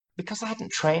because I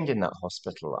hadn't trained in that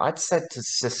hospital, I'd said to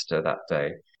sister that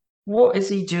day, "What is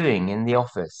he doing in the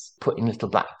office, putting little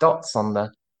black dots on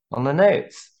the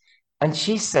notes?" And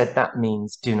she said that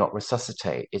means do not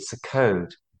resuscitate. It's a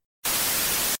code.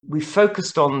 We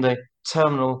focused on the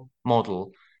terminal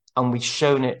model and we'd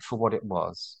shown it for what it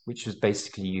was, which was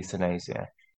basically euthanasia.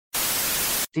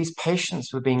 These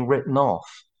patients were being written off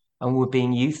and were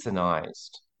being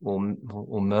euthanized or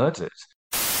murdered.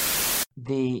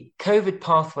 The COVID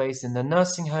pathways in the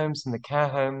nursing homes and the care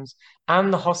homes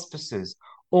and the hospices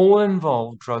all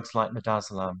involved drugs like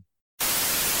midazolam.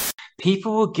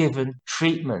 People were given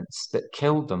treatments that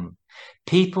killed them.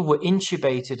 People were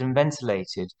intubated and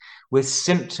ventilated with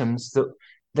symptoms that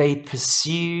they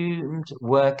presumed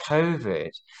were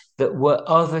COVID, that were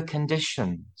other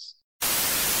conditions.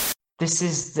 This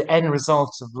is the end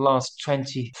result of the last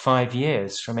 25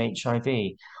 years from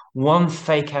HIV, one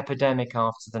fake epidemic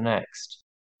after the next.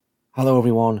 Hello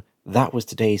everyone, that was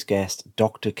today's guest,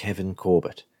 Dr. Kevin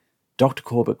Corbett. Dr.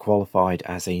 Corbett qualified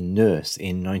as a nurse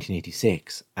in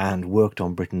 1986 and worked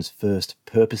on Britain's first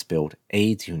purpose-built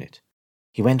AIDS unit.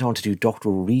 He went on to do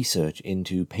doctoral research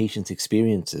into patients'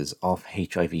 experiences of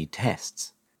HIV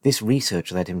tests. This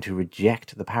research led him to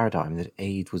reject the paradigm that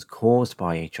AIDS was caused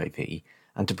by HIV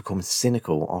and to become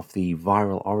cynical of the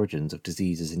viral origins of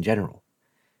diseases in general.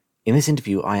 In this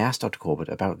interview, I asked Dr. Corbett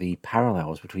about the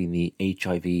parallels between the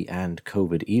HIV and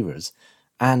COVID eras,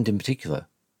 and in particular,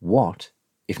 what,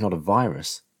 if not a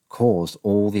virus, caused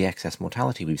all the excess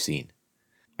mortality we've seen.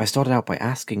 I started out by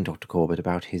asking Dr. Corbett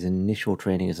about his initial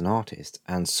training as an artist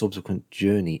and subsequent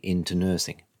journey into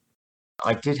nursing.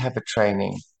 I did have a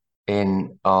training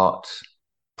in art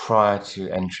prior to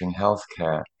entering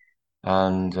healthcare,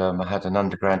 and I had an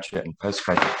undergraduate and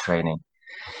postgraduate training.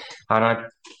 And I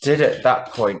did at that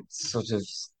point sort of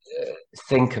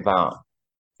think about,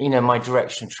 my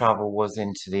direction of travel was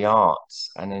into the arts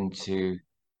and into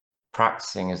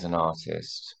practicing as an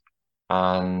artist.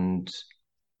 And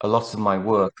a lot of my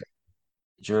work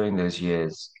during those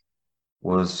years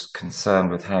was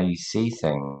concerned with how you see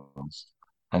things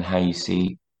and how you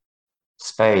see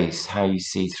space, how you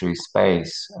see through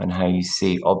space, and how you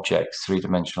see objects,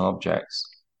 three-dimensional objects,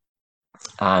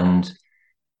 and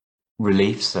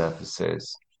relief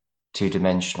surfaces,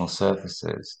 two-dimensional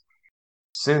surfaces.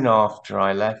 Soon after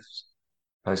I left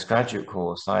postgraduate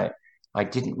course, I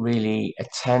didn't really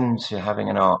attend to having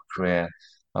an art career.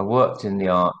 I worked in the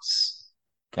arts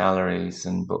galleries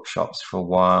and bookshops for a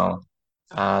while,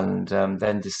 and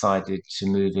then decided to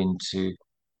move into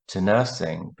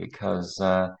nursing because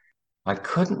I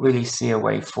couldn't really see a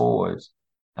way forward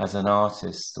as an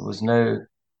artist. There was no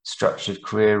structured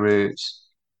career route.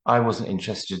 I wasn't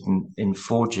interested in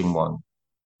forging one.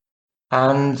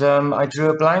 And I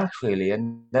drew a blank, really.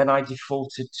 And then I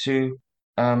defaulted to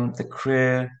the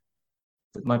career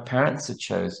that my parents had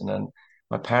chosen. And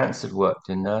my parents had worked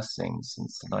in nursing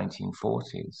since the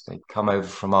 1940s. They'd come over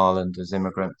from Ireland as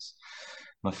immigrants.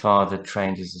 My father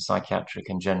trained as a psychiatric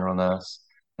and general nurse,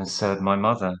 and so did my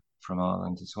mother from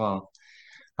Ireland as well.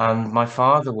 And my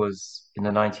father was, in the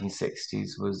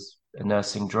 1960s, was a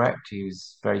nursing director. He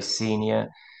was very senior.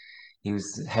 He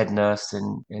was the head nurse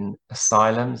in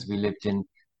asylums. We lived in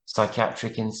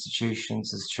psychiatric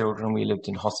institutions as children. We lived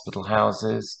in hospital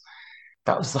houses.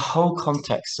 That was the whole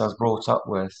context I was brought up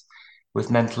with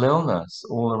mental illness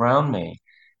all around me.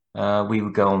 We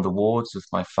would go on the wards with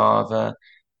my father.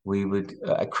 We would,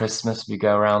 at Christmas, we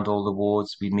go around all the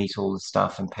wards. We'd meet all the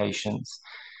staff and patients.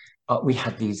 We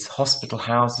had these hospital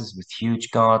houses with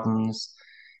huge gardens.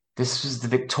 This was the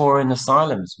Victorian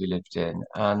asylums we lived in,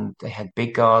 and they had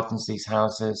big gardens, these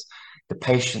houses. The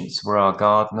patients were our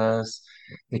gardeners.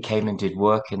 They came and did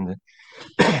work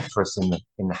for us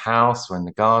in the house or in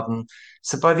the garden.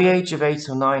 So by the age of 8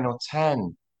 or 9 or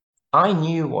 10, I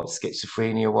knew what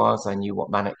schizophrenia was. I knew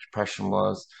what manic depression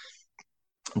was.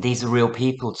 These are real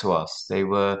people to us. They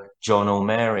were John or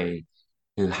Mary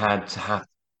who had to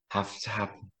have to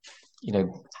have, you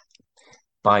know,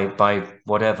 by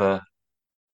whatever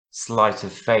sleight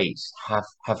of fate,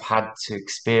 have had to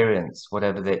experience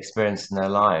whatever they experienced in their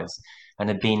lives and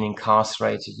have been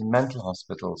incarcerated in mental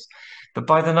hospitals. But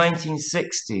by the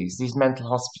 1960s, these mental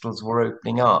hospitals were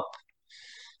opening up.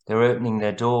 They're opening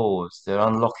their doors, they're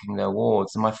unlocking their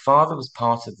wards. And my father was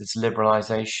part of this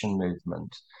liberalization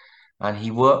movement. And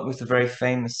he worked with a very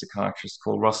famous psychiatrist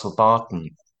called Russell Barton,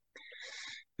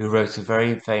 who wrote a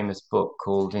very famous book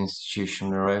called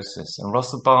Institutional Neurosis. And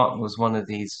Russell Barton was one of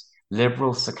these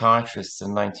liberal psychiatrists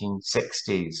in the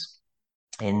 1960s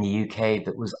in the UK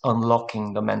that was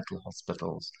unlocking the mental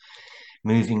hospitals,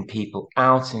 moving people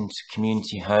out into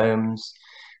community homes,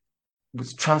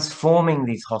 was transforming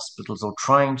these hospitals, or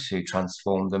trying to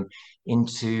transform them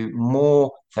into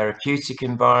more therapeutic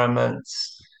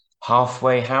environments,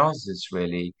 halfway houses,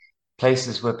 really,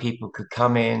 places where people could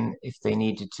come in if they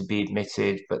needed to be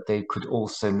admitted, but they could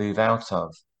also move out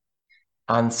of.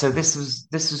 And so this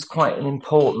was quite an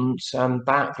important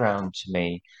background to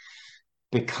me,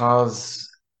 because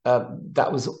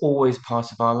that was always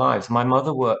part of our lives. My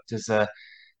mother worked as a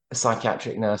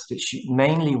psychiatric nurse, but she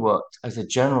mainly worked as a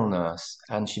general nurse,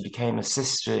 and she became a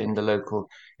sister in the local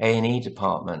A&E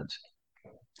department.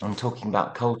 I'm talking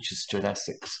about Colchester in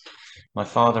Essex. My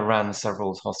father ran the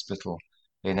Severals Hospital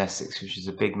in Essex, which is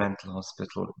a big mental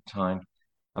hospital at the time.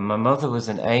 And my mother was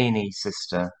an A&E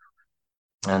sister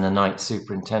and a night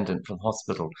superintendent from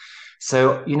hospital.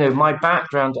 So, my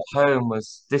background at home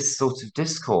was this sort of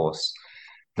discourse: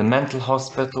 the mental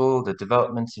hospital, the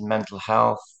development in mental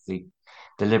health, the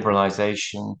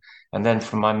liberalization, and then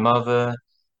from my mother,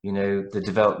 the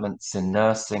developments in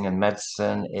nursing and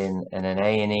medicine in an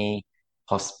A&E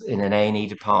in an A&E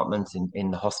department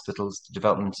in the hospitals, the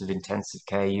development of intensive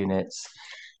care units,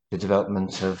 the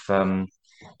development of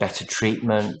better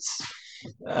treatments.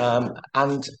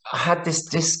 And I had this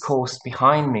discourse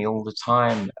behind me all the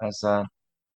time as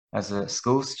a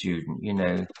school student,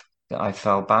 that I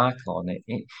fell back on.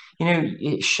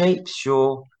 It shapes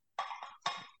your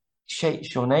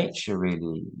nature,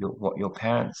 really, what your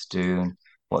parents do and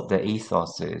what their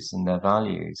ethos is and their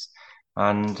values.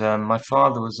 And my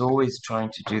father was always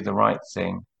trying to do the right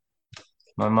thing.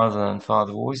 My mother and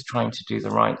father were always trying to do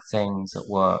the right things at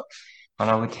work. And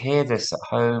I would hear this at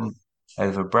home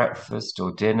over breakfast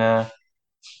or dinner.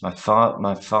 My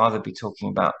father be talking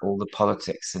about all the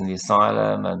politics in the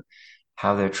asylum, and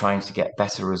how they're trying to get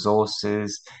better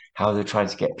resources, how they're trying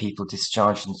to get people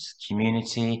discharged into the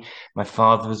community. My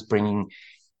father was bringing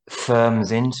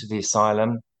firms into the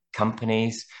asylum,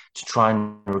 companies, to try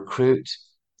and recruit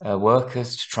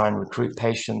workers, to try and recruit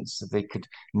patients so they could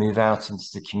move out into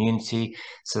the community.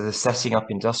 So they're setting up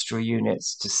industrial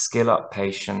units to skill up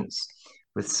patients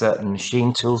with certain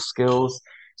machine tool skills,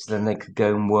 so then they could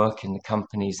go and work in the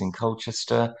companies in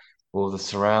Colchester or the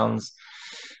surrounds.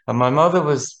 And my mother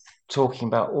was talking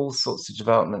about all sorts of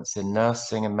developments in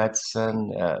nursing and medicine,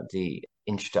 the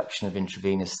introduction of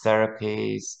intravenous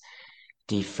therapies,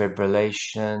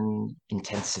 defibrillation,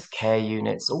 intensive care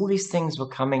units. All these things were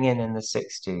coming in the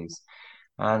 60s.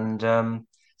 And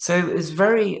so it was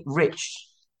very rich,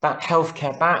 that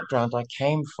healthcare background I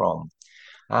came from.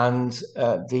 And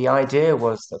the idea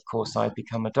was that, of course, I'd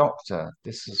become a doctor.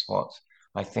 This is what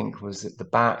I think was at the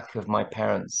back of my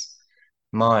parents'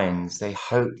 minds. They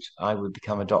hoped I would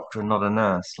become a doctor and not a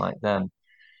nurse like them.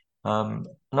 And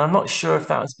I'm not sure if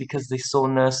that was because they saw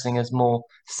nursing as more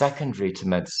secondary to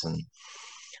medicine.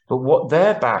 But what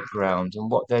their background and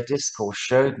what their discourse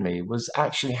showed me was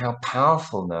actually how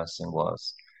powerful nursing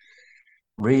was,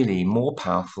 really more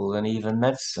powerful than even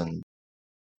medicine.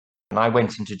 And I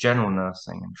went into general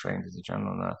nursing and trained as a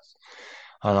general nurse,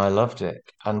 and I loved it.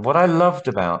 And what I loved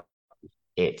about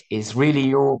it is really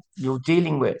you're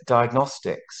dealing with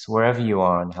diagnostics wherever you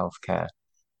are in healthcare.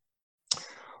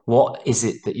 What is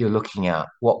it that you're looking at?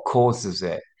 What causes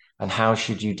it? And how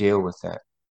should you deal with it?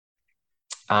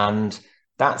 And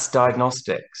that's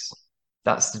diagnostics.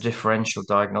 That's the differential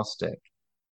diagnostic.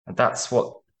 And that's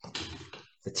what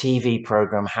the TV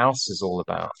program House is all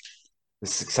about. The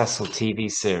successful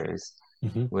TV series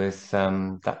Hmm. with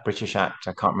that British actor,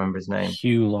 I can't remember his name,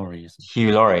 Hugh Laurie, isn't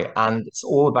Hugh Laurie. And it's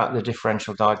all about the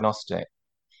differential diagnostic.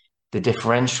 The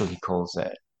differential, he calls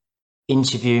it.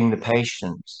 Interviewing the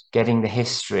patient, getting the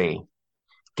history,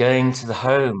 going to the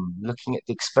home, looking at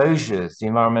the exposures, the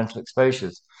environmental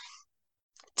exposures.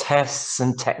 Tests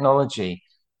and technology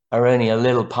are only a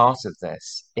little part of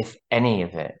this, if any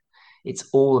of it. It's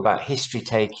all about history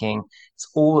taking. It's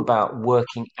all about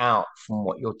working out from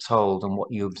what you're told and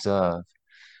what you observe.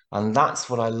 And that's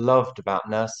what I loved about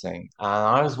nursing. And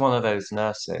I was one of those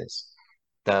nurses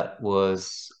that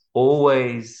was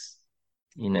always,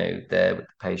 there with the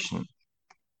patient,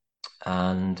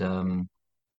 and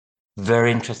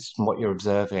very interested in what you're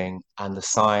observing and the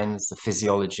signs, the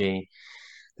physiology,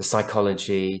 the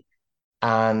psychology.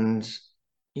 And,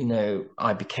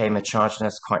 I became a charge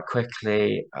nurse quite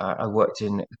quickly. I worked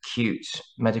in acute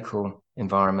medical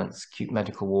environments, acute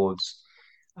medical wards,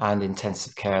 and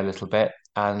intensive care a little bit,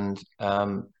 and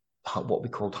what we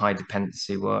called high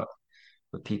dependency work,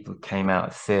 where people came out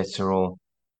of theatre or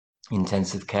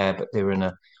intensive care, but they were in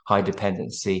a high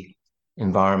dependency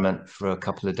environment for a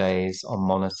couple of days on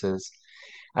monitors.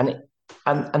 And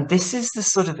and this is the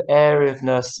sort of area of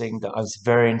nursing that I was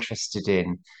very interested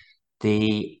in,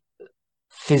 the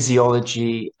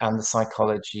physiology and the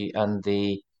psychology and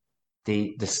the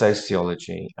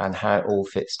sociology and how it all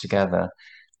fits together.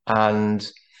 And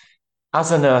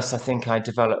as a nurse, I think I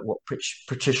developed what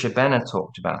Patricia Benner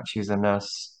talked about. She was a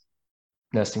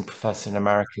nursing professor in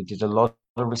America, did a lot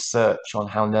of research on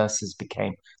how nurses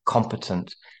became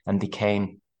competent and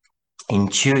became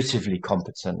intuitively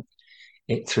competent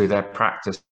through their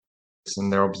practice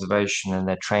and their observation and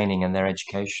their training and their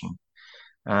education.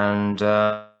 And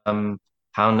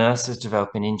how nurses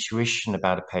develop an intuition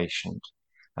about a patient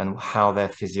and how their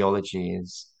physiology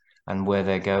is and where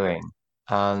they're going.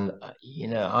 And,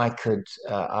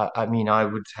 I mean, I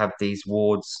would have these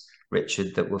wards,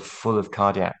 Richard, that were full of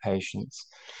cardiac patients.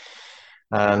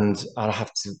 And I'd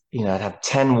have to, I'd have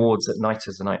 10 wards at night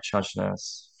as a night charge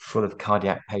nurse, full of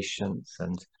cardiac patients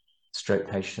and stroke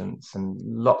patients and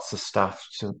lots of staff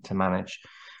to manage.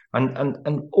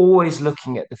 And always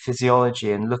looking at the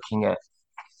physiology and looking at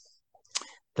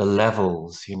the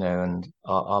levels, and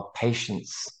our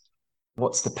patients,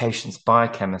 what's the patient's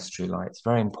biochemistry like? It's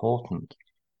very important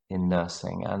in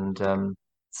nursing. And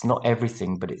it's not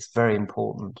everything, but it's very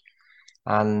important.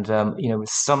 And, with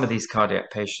some of these cardiac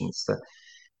patients, the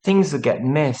things that get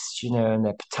missed, and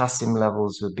their potassium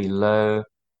levels would be low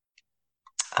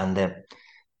and their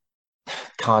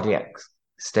cardiac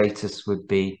status would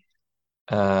be,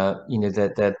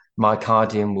 their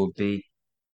myocardium would be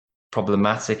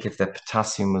problematic if their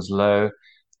potassium was low.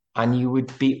 And you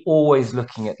would be always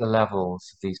looking at the levels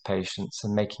of these patients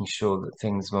and making sure that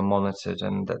things were monitored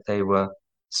and that they were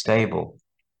stable.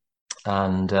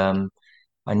 And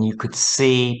you could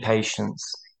see patients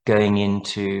going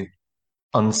into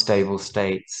unstable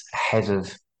states ahead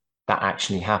of that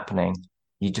actually happening.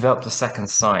 You developed a second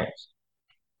sight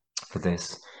for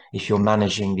this if you're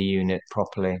managing the unit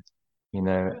properly,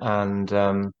 and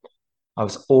I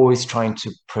was always trying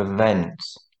to prevent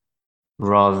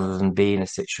rather than be in a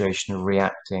situation of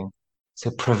reacting.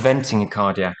 So preventing a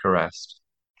cardiac arrest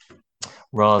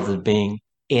rather than being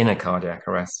in a cardiac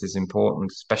arrest is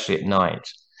important, especially at night.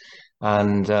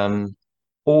 And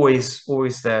always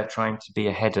there trying to be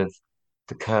ahead of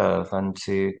the curve and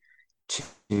to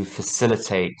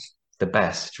facilitate the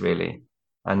best, really,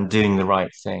 and doing the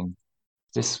right thing.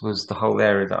 This was the whole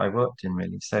area that I worked in,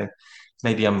 really. So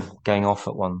maybe I'm going off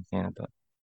at one, yeah, but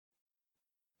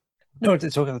No,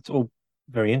 it's all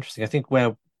very interesting. I think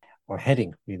where we're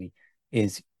heading really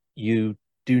is you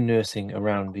do nursing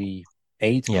around the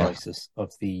AIDS yeah. crisis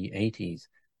of the 80s,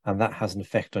 and that has an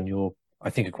effect on your, I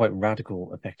think, a quite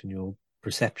radical effect on your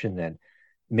perception then,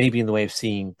 maybe in the way of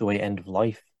seeing the way end of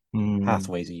life Mm,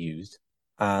 pathways are used,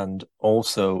 and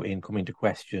also in coming to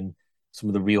question some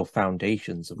of the real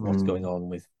foundations of what's going mm. on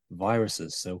with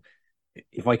viruses. So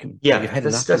if I can maybe Yeah, head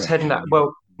in that let's head in direction that. with you.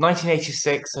 Well,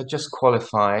 1986, I just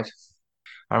qualified.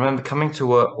 I remember coming to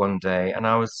work one day and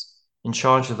I was in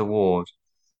charge of the ward.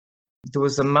 There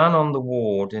was a man on the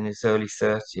ward in his early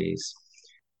 30s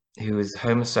who was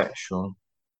homosexual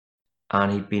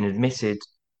and he'd been admitted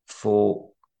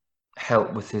for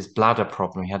help with his bladder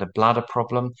problem. He had a bladder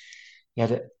problem. He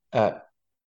had a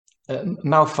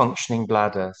malfunctioning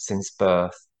bladder since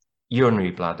birth,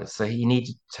 urinary bladder. So he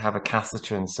needed to have a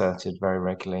catheter inserted very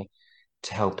regularly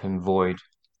to help him void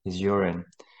his urine.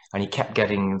 And he kept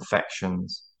getting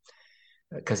infections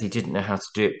because he didn't know how to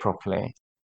do it properly.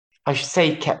 I should say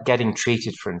he kept getting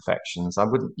treated for infections. I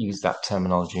wouldn't use that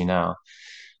terminology now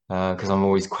because I'm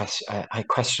always I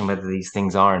question whether these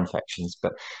things are infections.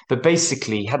 But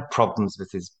basically, he had problems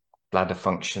with his bladder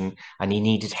function, and he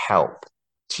needed help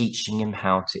teaching him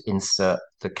how to insert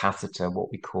the catheter,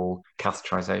 what we call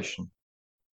catheterization.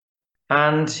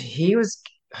 And he was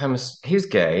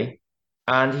gay,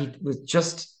 and he was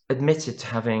just admitted to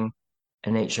having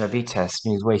an HIV test,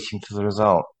 and he was waiting for the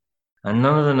result. And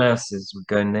none of the nurses would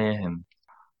go near him.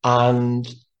 And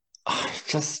I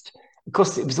just, of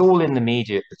course, it was all in the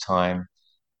media at the time.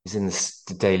 It was in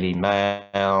the Daily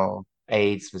Mail.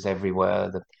 AIDS was everywhere.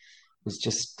 It was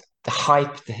just the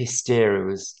hype, the hysteria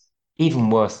was even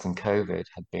worse than COVID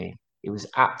had been. It was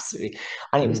absolutely,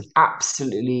 and it Mm. was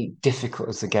absolutely difficult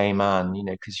as a gay man,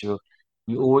 because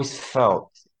you always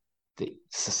felt that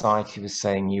society was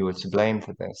saying you were to blame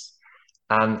for this.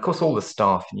 And of course, all the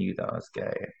staff knew that I was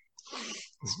gay.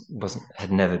 It wasn't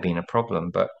had never been a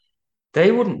problem, but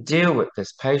they wouldn't deal with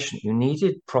this patient who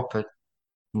needed proper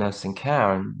nursing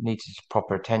care and needed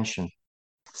proper attention.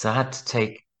 So I had to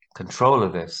take control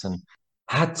of this and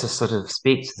had to sort of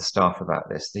speak to the staff about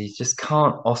this. That you just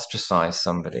can't ostracize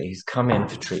somebody who's come in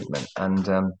for treatment,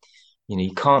 and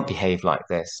you can't behave like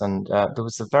this. And there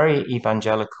was a very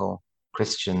evangelical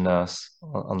Christian nurse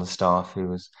on the staff who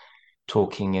was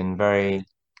talking in very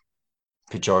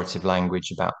pejorative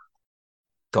language about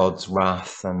God's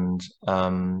wrath and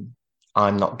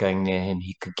I'm not going near him.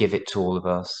 He could give it to all of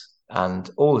us and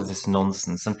all of this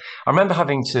nonsense. And I remember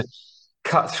having to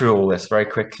cut through all this very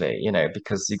quickly,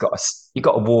 because you got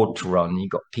a ward to run, you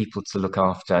got people to look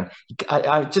after. And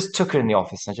I just took her in the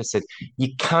office and I just said,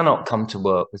 you cannot come to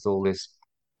work with all this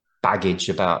baggage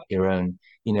about your own.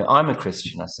 I'm a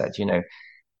Christian. I said,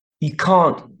 you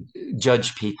can't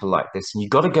judge people like this, and you've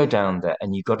got to go down there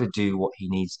and you've got to do what he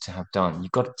needs to have done.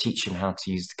 You've got to teach him how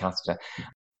to use the catheter.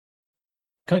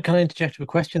 Can I interject with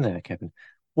a question there, Kevin?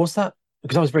 Was that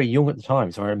because I was very young at the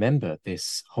time, so I remember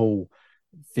this whole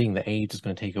thing that AIDS was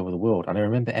going to take over the world, and I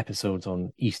remember episodes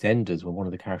on EastEnders when one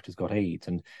of the characters got AIDS,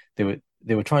 and they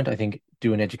were trying to, I think,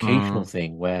 do an educational Mm.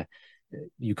 thing where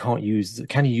you can't use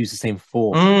can you use the same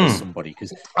force as Mm. somebody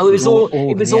because Oh, it was all it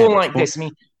up in was the air. all But like this. I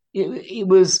mean, it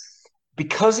was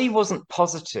because he wasn't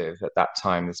positive at that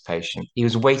time, this patient, he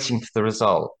was waiting for the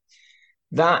result.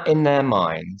 That in their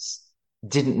minds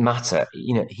didn't matter.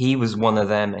 He was one of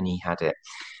them and he had it.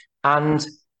 And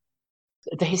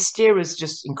the hysteria is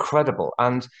just incredible.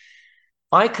 And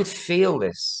I could feel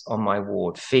this on my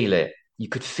ward, feel it. You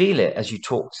could feel it as you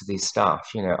talk to these staff,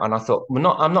 and I thought,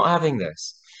 I'm not having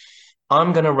this.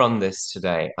 I'm going to run this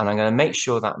today and I'm going to make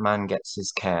sure that man gets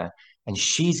his care and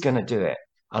she's going to do it.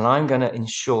 And I'm going to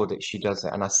ensure that she does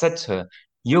it. And I said to her,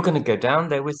 you're going to go down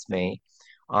there with me.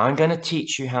 I'm going to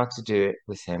teach you how to do it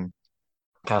with him,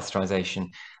 catheterization.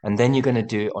 And then you're going to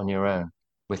do it on your own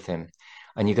with him.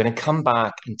 And you're going to come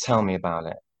back and tell me about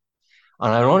it.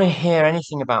 And I don't want to hear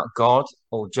anything about God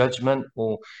or judgment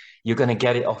or you're going to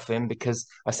get it off him because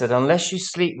I said, unless you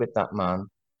sleep with that man,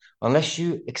 unless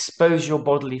you expose your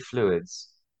bodily fluids,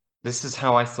 this is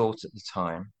how I thought at the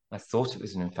time. I thought it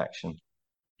was an infection.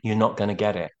 You're not going to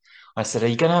get it. I said, are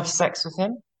you going to have sex with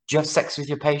him? Do you have sex with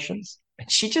your patients?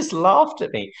 And she just laughed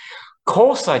at me. Of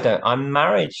course I don't. I'm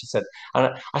married, she said.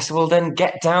 And I said, well, then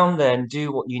get down there and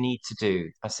do what you need to do.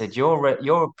 I said, you're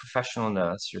a professional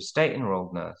nurse. You're a state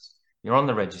enrolled nurse. You're on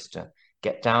the register.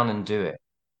 Get down and do it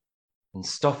and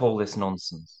stop all this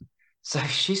nonsense. So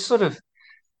she sort of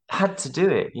had to do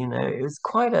it. It was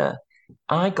quite a.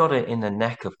 I got it in the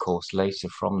neck, of course, later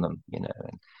from them.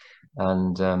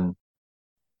 And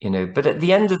but at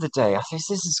the end of the day, I think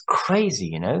this is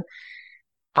crazy. And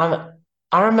I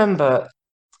remember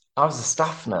I was a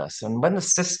staff nurse, and when the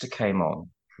sister came on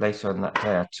later on that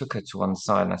day, I took her to one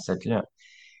side and I said,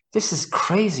 this is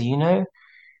crazy.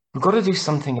 We've got to do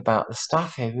something about the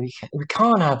staff here. We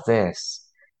can't have this.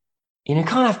 You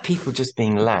can't have people just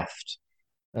being left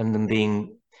and them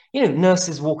being,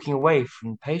 nurses walking away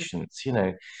from patients.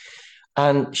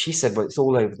 And she said, well, it's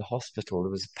all over the hospital.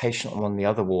 There was a patient on one of the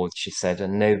other wards, she said,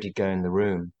 and nobody go in the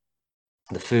room.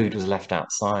 The food was left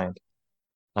outside.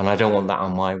 And I don't want that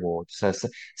on my ward.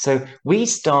 So we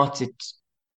started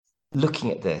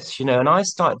looking at this, and I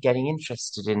started getting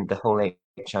interested in the whole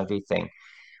HIV thing,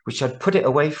 which I'd put it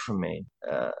away from me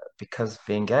because of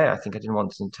being gay. I think I didn't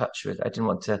want to in touch with it. I didn't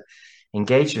want to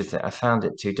engage with it. I found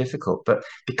it too difficult. But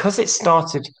because it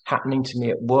started happening to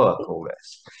me at work, all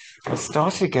this, I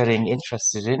started getting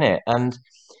interested in it. And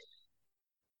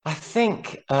I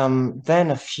think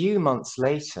then a few months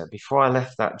later, before I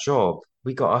left that job,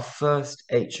 we got our first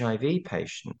HIV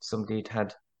patient. Somebody had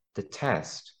had the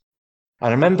test. And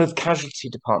I remember the casualty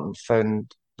department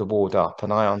phoned the ward up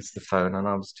and I answered the phone and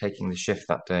I was taking the shift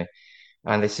that day.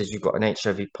 And they said, you've got an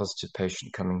HIV positive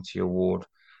patient coming to your ward,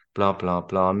 blah, blah,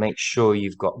 blah. Make sure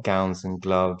you've got gowns and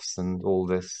gloves and all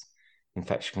this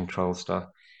infection control stuff.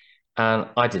 And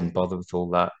I didn't bother with all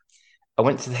that. I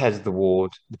went to the head of the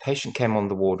ward. The patient came on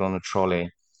the ward on a trolley.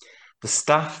 The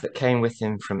staff that came with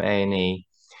him from A&E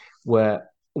were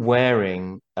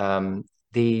wearing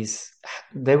they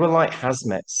were like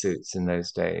hazmat suits in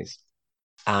those days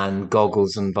and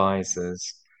goggles and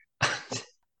visors.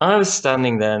 I was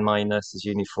standing there in my nurse's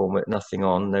uniform with nothing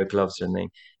on, no gloves or anything.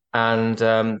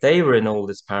 And they were in all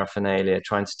this paraphernalia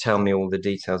trying to tell me all the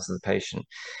details of the patient.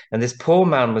 And this poor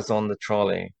man was on the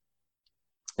trolley,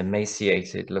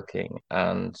 emaciated looking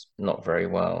and not very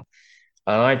well.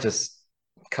 And I just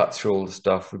cut through all the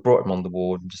stuff. We brought him on the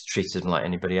ward and just treated him like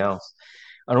anybody else.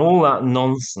 And all that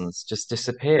nonsense just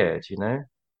disappeared.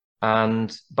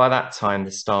 And by that time,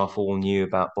 the staff all knew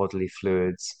about bodily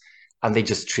fluids and they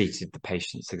just treated the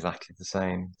patients exactly the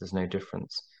same. There's no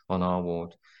difference on our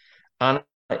ward. And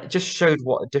it just showed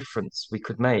what a difference we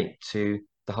could make to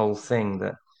the whole thing,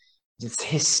 that this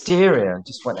hysteria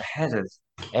just went ahead of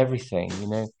everything.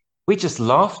 We just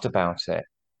laughed about it,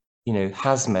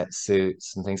 hazmat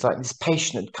suits and things like this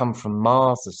patient had come from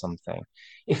Mars or something.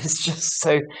 It was just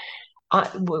so,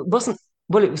 it wasn't,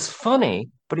 well, it was funny,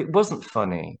 but it wasn't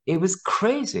funny. It was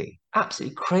crazy,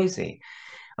 absolutely crazy.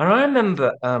 And I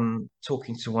remember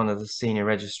talking to one of the senior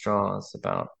registrars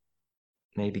about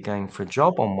maybe going for a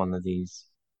job on one of these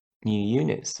new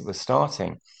units that were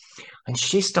starting. And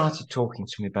she started talking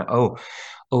to me about,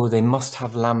 oh, they must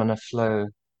have laminar flow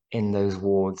in those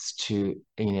wards to,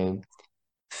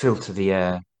 filter the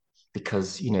air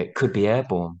because, it could be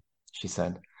airborne, she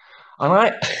said.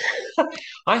 And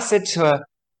I said to her,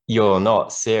 "You're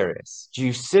not serious. Do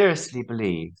you seriously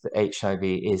believe that HIV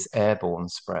is airborne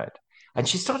spread?" And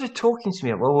she started talking to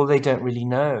me, well, they don't really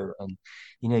know. And,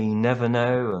 you never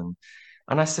know.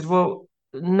 And I said, well,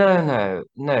 no, no,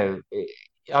 no.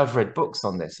 I've read books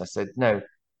on this. I said, no,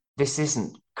 this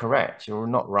isn't correct. You're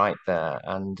not right there.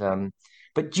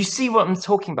 But do you see what I'm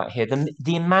talking about here?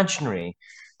 The imaginary,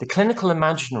 the clinical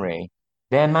imaginary,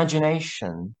 their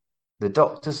imagination, the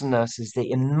doctors and nurses, they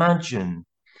imagine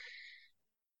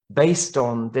based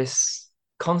on this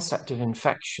concept of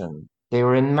infection. They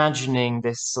were imagining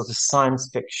this sort of science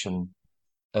fiction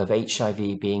of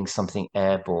HIV being something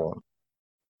airborne.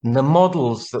 And the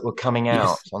models that were coming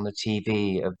out Yes. on the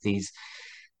TV of these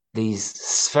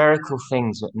spherical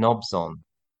things with knobs on,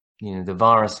 the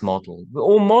virus model,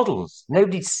 all models.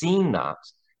 Nobody'd seen that.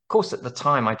 Of course, at the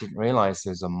time, I didn't realize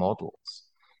those are models.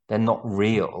 They're not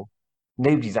real.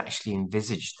 Nobody's actually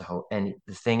envisaged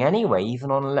the thing anyway,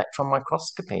 even on electron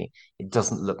microscopy. It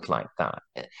doesn't look like that.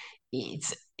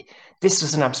 It's this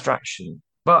was an abstraction.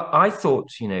 But I thought,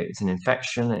 it's an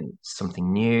infection and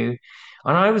something new.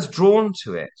 And I was drawn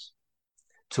to it,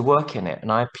 to work in it.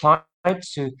 And I applied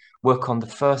to work on the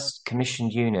first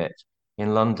commissioned unit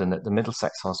in London at the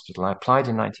Middlesex Hospital. I applied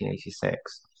in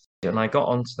 1986 and I got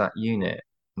onto that unit.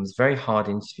 It was a very hard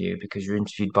interview because you're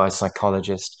interviewed by a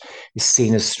psychologist. It's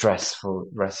seen as stressful.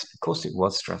 Of course, it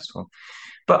was stressful.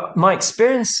 But my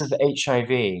experience of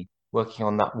HIV working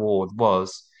on that ward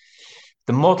was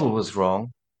the model was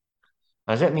wrong.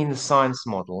 I don't mean the science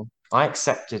model. I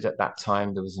accepted at that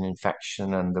time there was an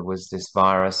infection and there was this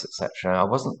virus, etc. I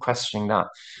wasn't questioning that.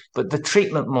 But the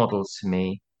treatment model to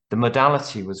me, the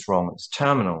modality was wrong. It's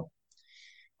terminal.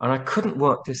 And I couldn't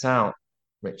work this out,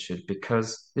 Richard,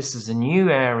 because this is a new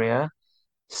area,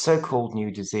 so-called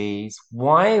new disease.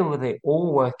 Why were they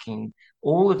all working?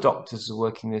 All the doctors are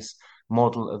working this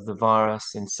model of the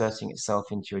virus inserting itself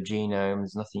into your genome.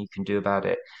 There's nothing you can do about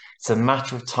it. It's a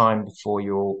matter of time before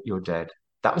you're dead.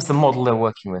 That was the model they're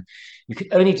working with. You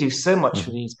could only do so much for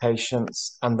Mhm. these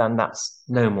patients, and then that's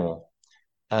no more.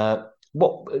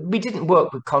 What we didn't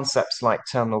work with concepts like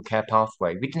terminal care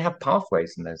pathway. We didn't have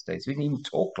pathways in those days. We didn't even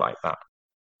talk like that.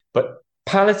 But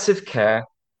palliative care,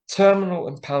 terminal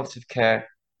and palliative care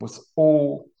was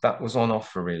all that was on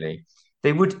offer, really.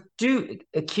 They would do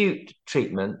acute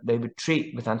treatment, they would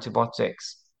treat with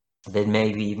antibiotics, they'd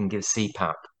maybe even give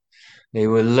CPAP. They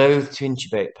were loath to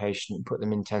intubate a patient and put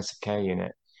them in intensive care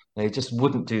unit. They just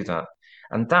wouldn't do that.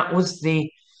 And that was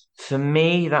for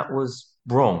me, that was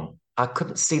wrong. I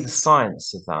couldn't see the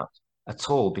science of that at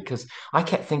all because I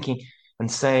kept thinking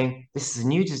and saying, this is a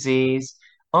new disease.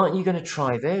 Aren't you going to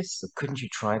try this? Or couldn't you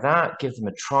try that? Give them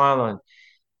a trial on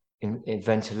in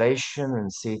ventilation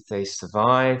and see if they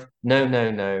survive. No,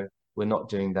 no, no, we're not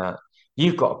doing that.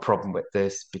 You've got a problem with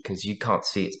this because you can't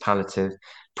see it's palliative,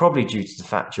 probably due to the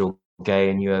fact you're gay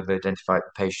and you have identified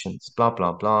the patients, blah,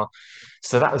 blah, blah.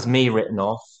 So that was me written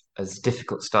off as a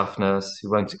difficult staff nurse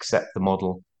who won't accept the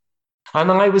model.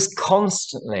 And I was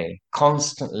constantly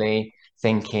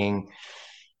thinking,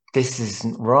 this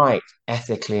isn't right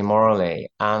ethically, morally.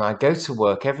 And I go to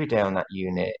work every day on that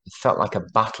unit. It felt like a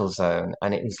battle zone.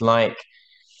 And it was like,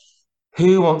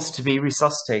 who wants to be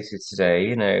resuscitated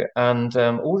today? And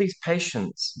all these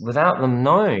patients, without them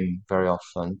knowing very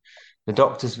often, the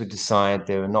doctors would decide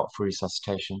they were not for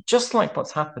resuscitation, just like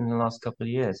what's happened in the last couple of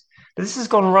years. But this has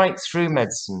gone right through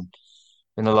medicine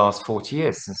in the last 40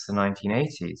 years, since the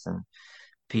 1980s. And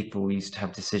people used to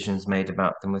have decisions made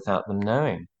about them without them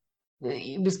knowing.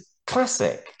 It was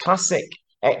classic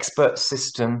expert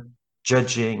system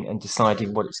judging and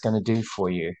deciding what it's going to do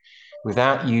for you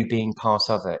without you being part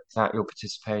of it, without your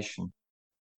participation.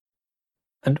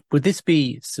 And would this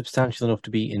be substantial enough to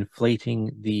be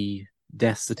inflating the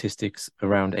death statistics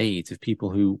around AIDS of people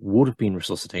who would have been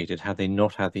resuscitated had they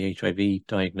not had the HIV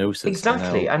diagnosis and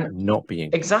Exactly. now And not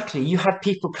being? exactly, you had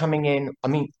people coming in. I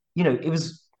mean, it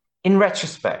was in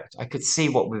retrospect, I could see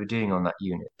what we were doing on that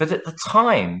unit. But at the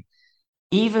time,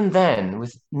 even then,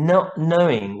 with not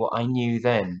knowing what I knew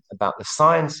then about the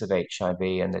science of HIV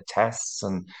and the tests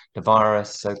and the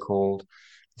virus, so called,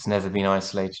 it's never been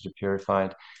isolated or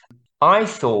purified, I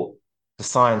thought the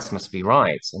science must be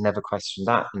right. I never questioned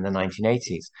that in the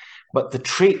 1980s. But the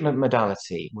treatment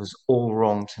modality was all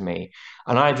wrong to me.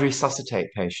 And I'd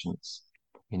resuscitate patients,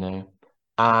 you know,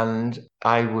 and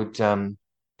I would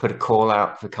put a call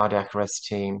out for the cardiac arrest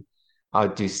team. I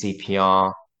would do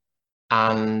CPR,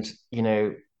 and,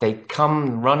 they'd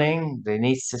come running, the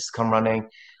anaesthetists come running,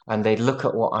 and they'd look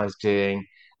at what I was doing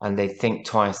and they'd think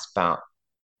twice about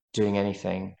doing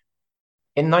anything.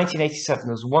 In 1987,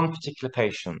 there was one particular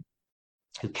patient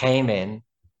who came in,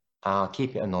 I'll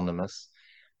keep it anonymous,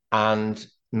 and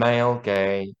male,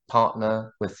 gay,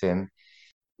 partner with him,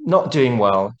 not doing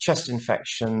well, chest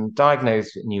infection,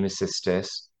 diagnosed with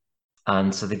pneumocystis.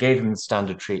 And so they gave him the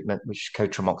standard treatment, which is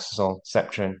cotrimoxazole,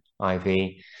 Septrin, IV.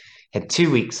 He had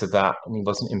 2 weeks of that and he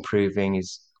wasn't improving.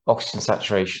 His oxygen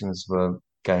saturations were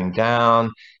going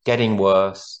down, getting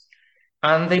worse.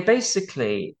 And they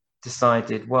basically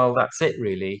decided, well, that's it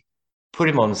really. Put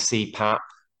him on CPAP,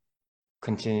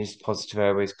 continuous positive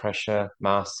airways pressure,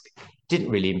 mask. Didn't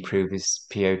really improve his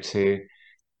PO2.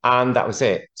 And that was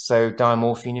it. So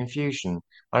diamorphine infusion.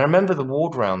 I remember the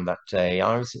ward round that day.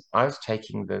 I was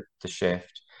taking the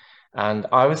shift, and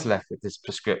I was left with this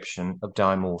prescription of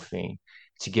diamorphine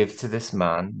to give to this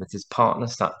man with his partner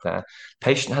sat there.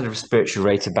 Patient had a respiratory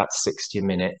rate of about 60 a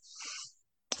minute.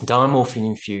 Diamorphine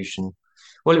infusion.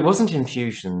 Well, it wasn't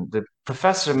infusion. The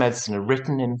professor of medicine had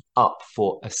written him up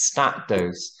for a stat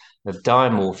dose of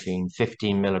diamorphine,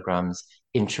 15 milligrams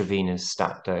intravenous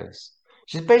stat dose,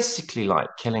 which is basically like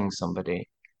killing somebody.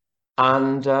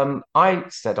 And I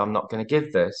said, I'm not going to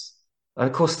give this. And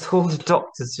of course, all the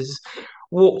doctors just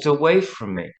walked away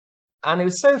from me. And it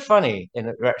was so funny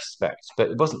in retrospect, but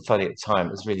it wasn't funny at the time.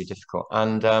 It was really difficult.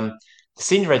 And the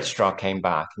senior registrar came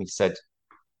back and he said,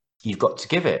 you've got to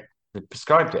give it. They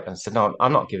prescribed it. And I said, no,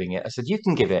 I'm not giving it. I said, you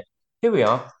can give it. Here we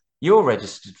are. You're a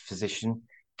registered physician.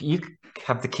 You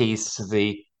have the keys to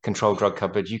the controlled drug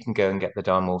cupboard. You can go and get the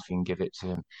diamorphine and give it to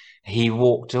him. He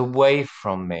walked away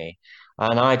from me.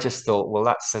 And I just thought, well,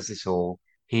 that says it all.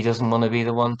 He doesn't want to be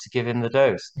the one to give him the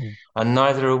dose. Mm. And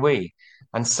neither are we.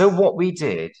 And so what we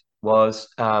did was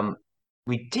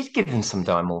we did give him some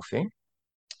diamorphine,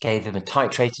 gave him a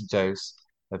titrated dose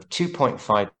of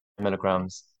 2.5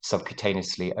 milligrams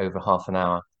subcutaneously over half an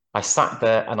hour. I sat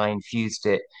there and I infused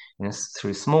it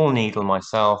through a small needle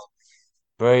myself,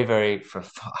 very, very, for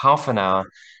half an hour.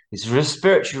 His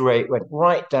respiratory rate went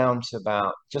right down to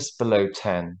about just below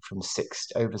 10 from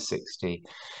over 60.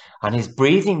 And his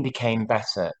breathing became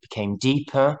better, became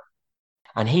deeper,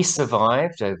 and he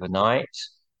survived overnight.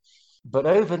 But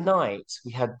overnight,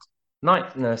 we had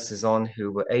night nurses on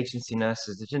who were agency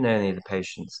nurses that didn't know any of the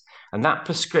patients. And that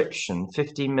prescription,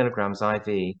 15 milligrams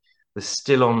IV, was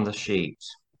still on the sheet,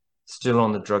 still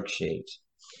on the drug sheet.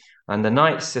 And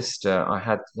I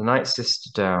had the night sister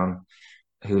down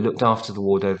who looked after the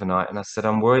ward overnight. And I said,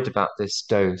 I'm worried about this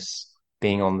dose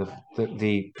being on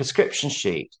the prescription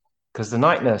sheet because the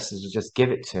night nurses would just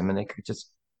give it to him and they could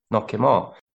just knock him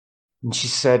off. And she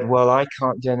said, well, I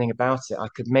can't do anything about it. I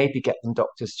could maybe get them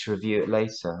doctors to review it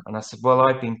later. And I said, well,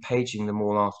 I've been paging them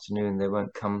all afternoon. They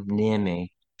won't come near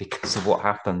me because of what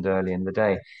happened early in the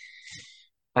day.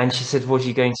 And she said, what are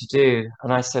you going to do?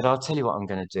 And I said, I'll tell you what I'm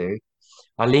going to do.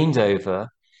 I leaned over.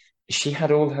 She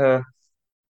had all her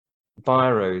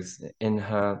biros in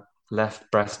her left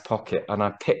breast pocket, and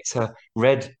I picked a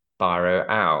red biro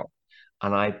out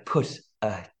and I put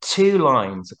 2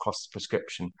 lines across the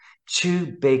prescription,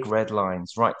 2 big red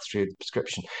lines right through the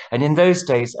prescription. And in those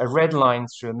days, a red line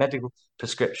through a medical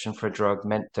prescription for a drug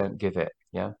meant don't give it.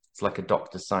 Yeah, it's like a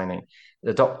doctor signing,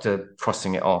 the doctor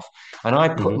crossing it off. And I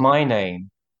put my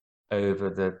name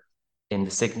in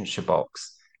the signature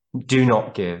box, do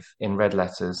not give in red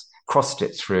letters, crossed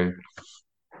it through.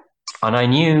 And I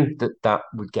knew that that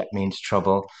would get me into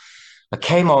trouble. I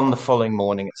came on the following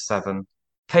morning at 7.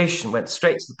 Patient went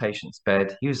straight to the patient's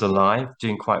bed. He was alive,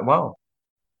 doing quite well.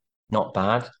 Not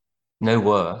bad, no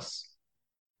worse.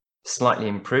 Slightly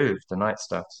improved, the night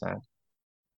staff said.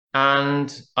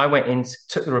 And I went in,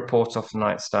 took the report off the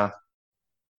night staff.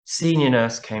 Senior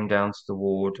nurse came down to the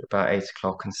ward about 8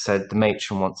 o'clock and said, the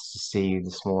matron wants to see you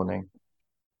this morning.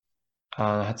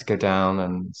 I had to go down,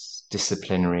 and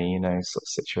disciplinary, sort of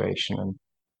situation. And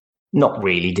not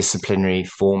really disciplinary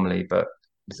formally, but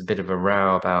there's a bit of a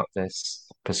row about this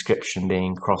prescription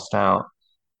being crossed out.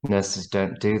 Nurses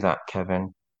don't do that,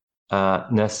 Kevin.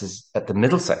 Nurses at the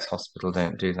Middlesex Hospital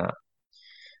don't do that.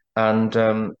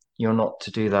 And you're not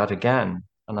to do that again.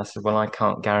 And I said, well, I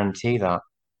can't guarantee that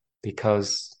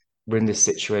because we're in this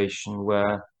situation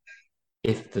where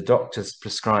if the doctors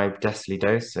prescribe deathly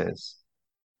doses,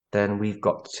 then we've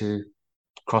got to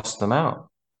cross them out.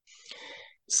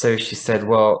 So she said,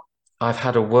 well, I've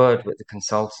had a word with the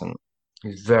consultant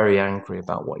who's very angry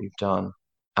about what you've done.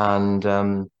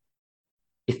 And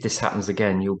if this happens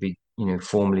again, you'll be,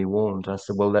 formally warned. I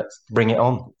said, well, let's bring it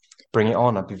on. Bring it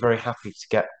on. I'd be very happy to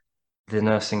get the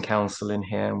nursing council in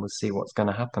here and we'll see what's going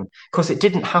to happen. Of course, it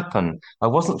didn't happen. I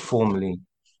wasn't formally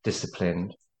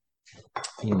disciplined.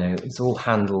 It's all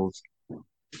handled,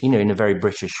 in a very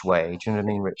British way. Do you know what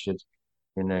I mean, Richard?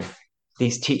 You know,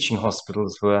 these teaching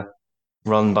hospitals were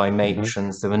run by Hmm.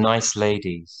 matrons. They were nice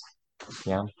ladies.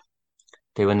 Yeah.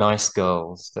 They were nice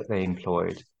girls that they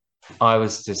employed. I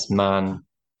was this man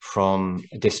from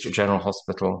a district general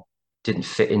hospital, didn't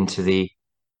fit into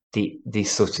the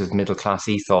sort of middle class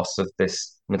ethos of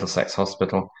this Middlesex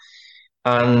hospital.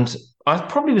 And I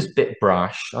probably was a bit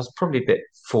brash. I was probably a bit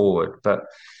forward, but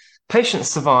patient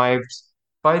survived.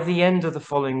 By the end of the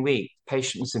following week,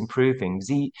 patient was improving,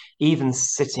 even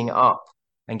sitting up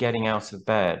and getting out of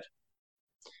bed.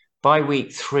 By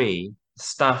week 3,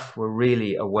 staff were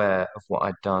really aware of what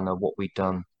I'd done or what we'd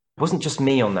done. It wasn't just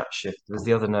me on that shift, there was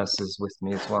the other nurses with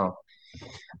me as well.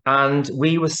 And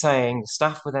we were saying,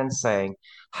 staff were then saying,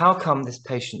 how come this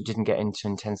patient didn't get into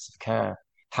intensive care?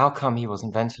 How come he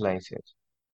wasn't ventilated?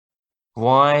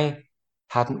 Why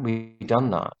hadn't we done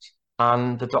that?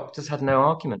 And the doctors had no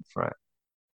argument for it.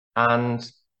 And,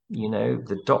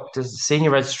 the doctors, the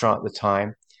senior registrar at the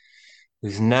time,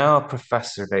 who's now a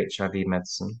professor of HIV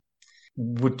medicine,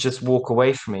 would just walk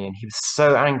away from me. And he was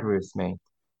so angry with me.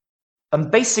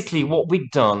 And basically, what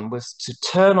we'd done was to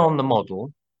turn on the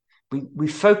model. We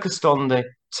focused on the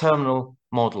terminal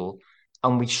model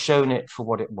and we'd shown it for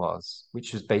what it was,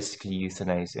 which was basically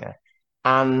euthanasia.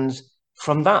 And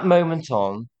from that moment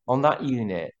on that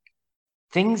unit,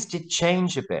 things did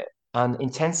change a bit. And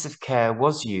intensive care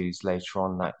was used later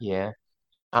on that year,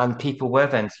 and people were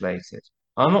ventilated.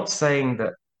 I'm not saying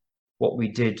that what we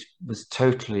did was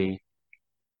totally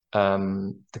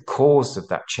the cause of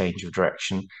that change of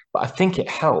direction, but I think it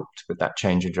helped with that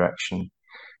change of direction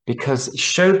because it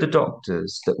showed the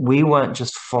doctors that we weren't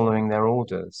just following their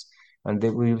orders and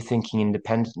that we were thinking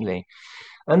independently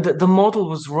and that the model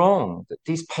was wrong, that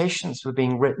these patients were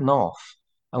being written off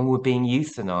and were being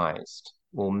euthanized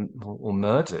or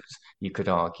murdered, you could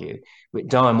argue, with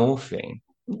diamorphine.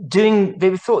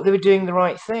 They thought they were doing the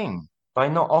right thing by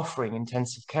not offering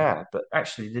intensive care, but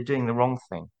actually they're doing the wrong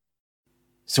thing.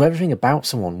 So everything about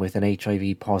someone with an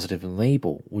HIV positive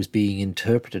label was being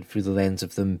interpreted through the lens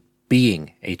of them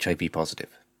being HIV positive.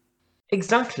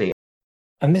 Exactly.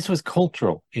 And this was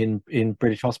cultural in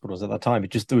British hospitals at that time.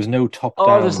 It just there was no top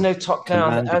Oh, there's down no top down.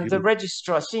 command, if And you the will.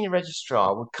 registrar, senior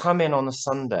registrar, would come in on a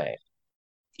Sunday.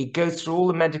 He'd go through all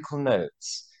the medical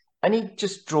notes and he'd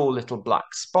just draw little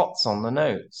black spots on the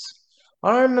notes.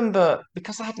 I remember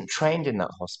because I hadn't trained in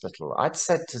that hospital, I'd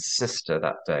said to sister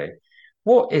that day,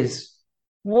 "What is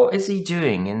what is he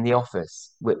doing in the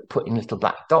office with putting little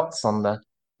black dots on the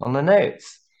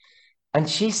notes?" And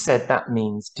she said that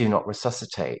means do not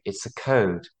resuscitate. It's a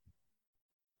code.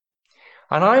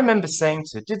 And I remember saying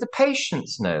to her, "Do the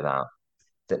patients know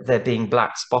that they're being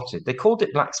black spotted?" They called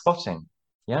it black spotting.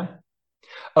 Yeah.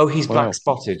 Oh, he's black Wow.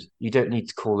 spotted. You don't need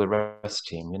to call the rest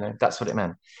team, that's what it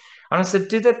meant. And I said,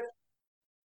 do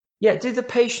the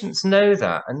patients know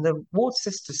that? And the ward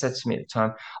sister said to me at the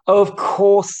time, oh, of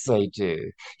course they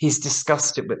do. He's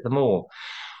discussed it with them all.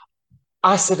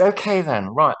 I said, okay, then,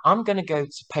 right, I'm going to go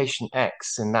to patient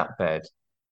X in that bed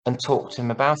and talk to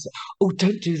him about it. Oh,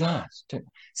 don't do that. Don't.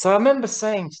 So I remember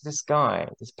saying to this guy,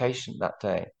 this patient that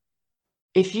day,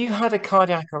 if you had a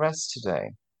cardiac arrest today,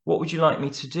 what would you like me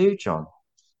to do, John?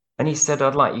 And he said,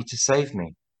 I'd like you to save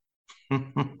me.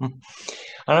 And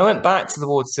I went back to the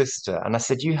ward sister and I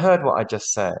said, you heard what I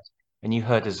just said. And you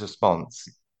heard his response.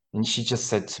 And she just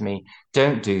said to me,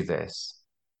 don't do this.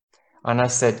 And I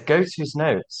said, go to his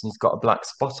notes. And he's got a black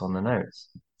spot on the notes.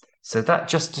 So that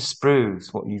just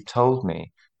disproves what you've told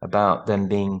me about them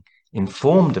being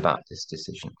informed about this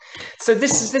decision. So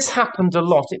this happened a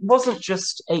lot. It wasn't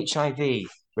just HIV,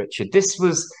 Richard. This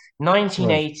was Right.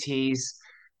 1980s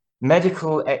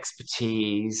medical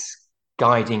expertise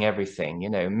guiding everything,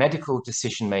 medical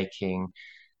decision making,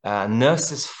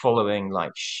 nurses following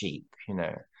like sheep,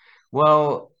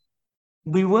 Well,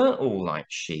 we weren't all like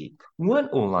sheep. We weren't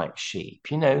all like sheep,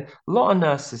 A lot of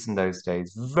nurses in those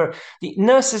days, the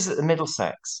nurses at the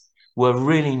Middlesex were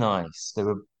really nice.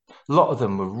 A lot of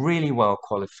them were really well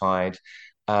qualified,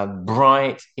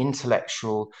 bright,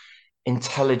 intellectual,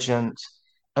 intelligent,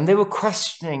 and they were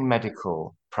questioning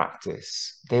medical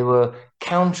practice. They were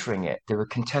countering it. They were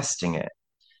contesting it.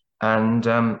 And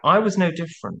I was no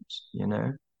different.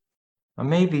 I'm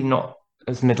maybe not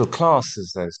as middle class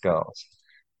as those girls,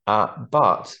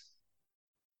 but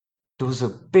there was a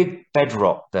big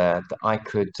bedrock there that I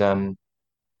could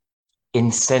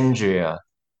incendiary,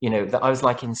 that I was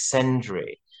like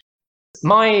incendiary.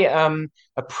 My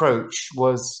approach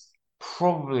was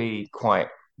probably quite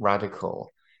radical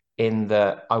in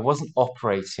that I was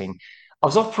operating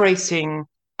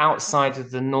outside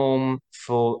of the norm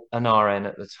for an RN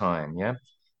at the time, yeah?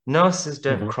 Nurses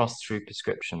don't Hmm. cross through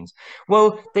prescriptions.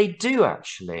 Well, they do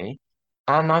actually,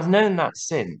 and I've known that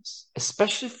since,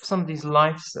 especially if somebody's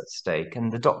life's at stake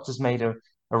and the doctor's made a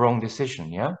wrong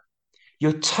decision, yeah?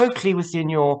 You're totally within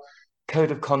your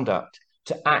code of conduct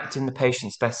to act in the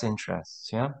patient's best interests,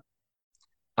 yeah?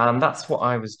 And that's what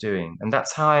I was doing. And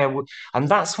that's how I would, and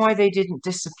that's why they didn't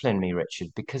discipline me, Richard,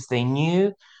 because they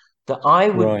knew that I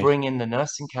would Right. bring in the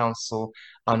nursing council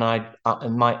and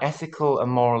my ethical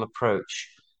and moral approach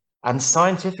and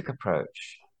scientific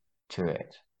approach to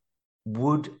it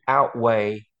would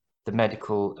outweigh the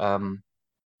medical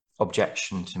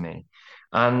objection to me.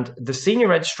 And the senior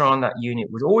registrar on that unit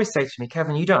would always say to me,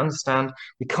 Kevin, you don't understand.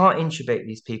 We can't intubate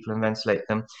these people and ventilate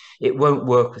them. It won't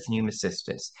work with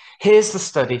pneumocystis. Here's the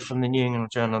study from the New England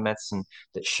Journal of Medicine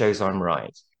that shows I'm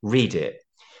right. Read it.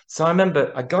 So I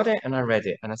remember I got it and I read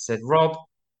it and I said, Rob,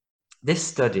 this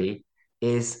study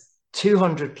is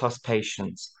 200 plus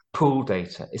patients, pool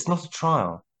data. It's not a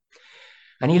trial.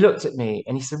 And he looked at me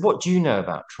and he said, what do you know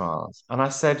about trials? And I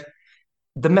said,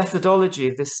 the methodology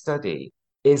of this study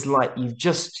is like you've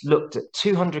just looked at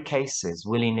 200 cases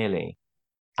willy-nilly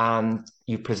and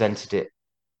you presented it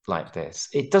like this.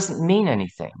 It doesn't mean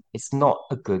anything. It's not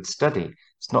a good study.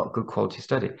 It's not a good quality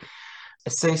study.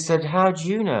 So he said, how do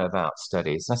you know about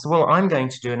studies? And I said, well, I'm going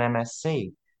to do an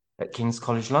MSc at King's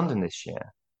College London this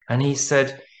year. And he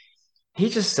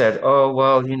just said, oh,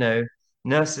 well,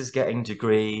 nurses getting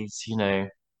degrees,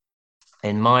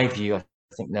 in my view, I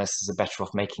think nurses are better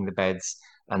off making the beds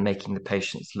and making the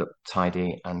patients look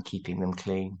tidy and keeping them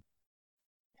clean.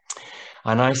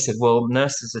 And I said, well,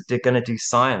 nurses are going to do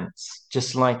science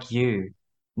just like you.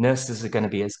 Nurses are going to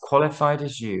be as qualified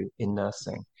as you in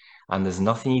nursing, and there's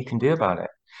nothing you can do about it.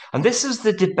 And this is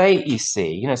the debate you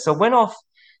see, so I went off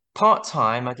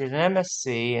part-time. I did an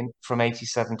MSc from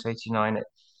 87 to 89 at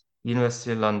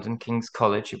University of London, King's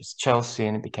College. It was Chelsea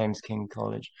and it became King's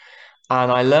College. And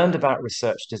I learned about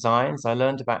research designs. I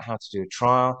learned about how to do a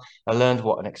trial. I learned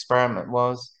what an experiment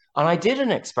was. And I did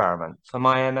an experiment for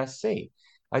my MSc.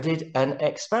 I did an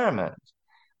experiment.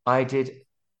 I did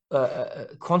a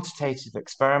quantitative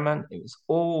experiment. It was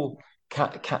all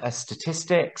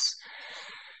statistics.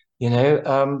 You know,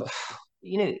 um,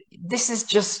 this is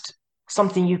just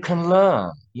something you can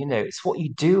learn. It's what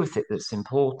you do with it that's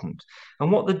important.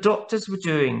 And what the doctors were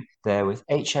doing there with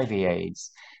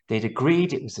HIV/AIDS, they'd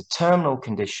agreed it was a terminal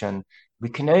condition. We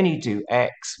can only do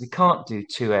X. We can't do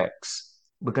 2X.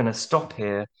 We're going to stop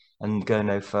here and go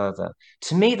no further.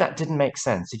 To me, that didn't make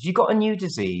sense. If you got a new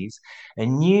disease,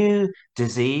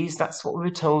 that's what we were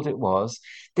told it was,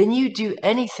 then you do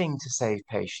anything to save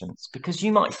patients because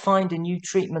you might find a new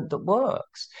treatment that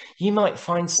works. You might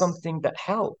find something that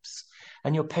helps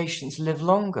and your patients live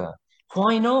longer.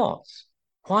 Why not?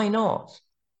 Why not?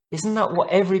 Isn't that what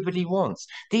everybody wants?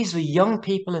 These were young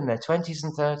people in their 20s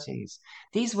and 30s.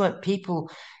 These weren't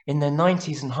people in their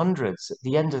 90s and hundreds at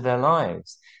the end of their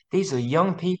lives. These are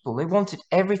young people. They wanted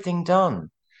everything done.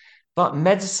 But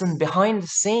medicine behind the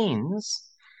scenes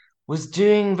was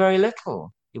doing very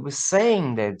little. It was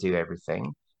saying they'd do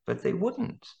everything, but they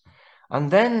wouldn't.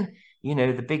 And then,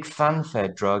 the big fanfare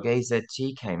drug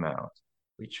AZT came out,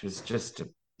 which was just a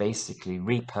basically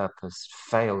repurposed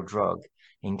failed drug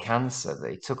in cancer.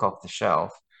 They took off the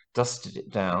shelf, dusted it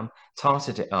down,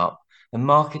 tarted it up, and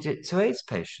marketed it to AIDS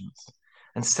patients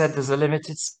and said there's a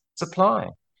limited supply.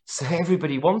 So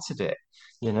everybody wanted it.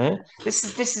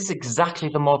 This is exactly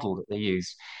the model that they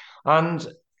used. And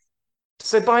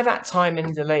so by that time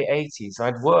in the late 80s,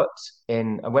 I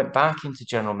went back into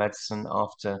general medicine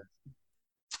after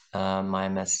my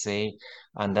MSc,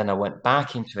 and then I went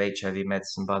back into HIV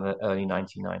medicine by the early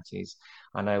 1990s.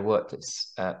 And I worked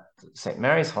at St.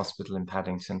 Mary's Hospital in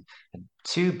Paddington, had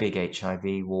two big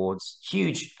HIV wards,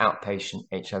 huge outpatient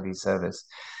HIV service,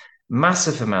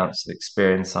 massive amounts of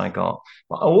experience I got.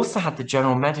 But I also had the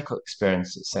general medical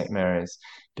experience at St. Mary's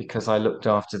because I looked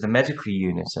after the medical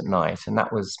unit at night, and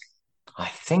I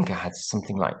think I had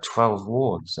something like 12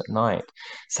 wards at night.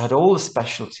 So I had all the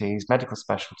specialties, medical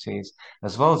specialties,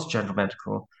 as well as general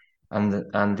medical and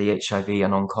the HIV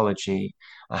and oncology.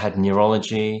 I had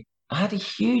neurology. I had a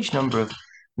huge number of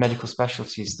medical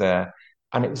specialties there.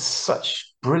 And it was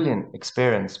such brilliant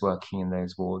experience working in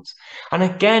those wards. And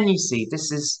again, you see,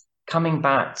 this is coming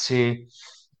back to,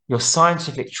 your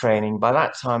scientific training. By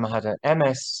that time, I had an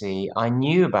MSc. I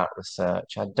knew about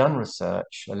research. I'd done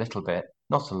research a little bit,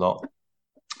 not a lot,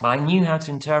 but I knew how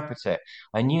to interpret it.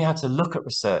 I knew how to look at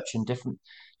research in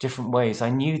different ways. I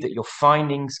knew that your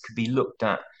findings could be looked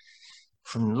at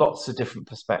from lots of different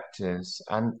perspectives,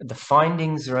 and the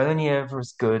findings are only ever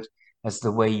as good as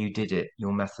the way you did it,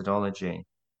 your methodology,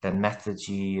 the methods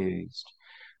you used.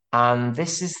 And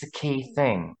this is the key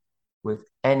thing with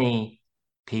any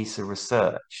piece of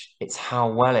research. It's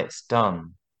how well it's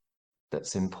done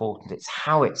that's important. It's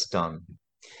how it's done.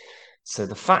 So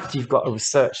the fact you've got a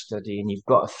research study and you've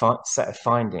got a set of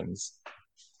findings,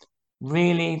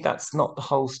 really, that's not the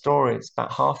whole story. It's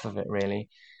about half of it, really.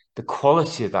 The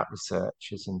quality of that research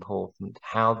is important.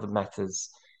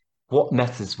 What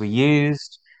methods were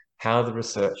used, how the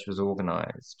research was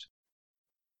organized.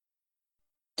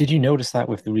 Did you notice that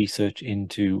with the research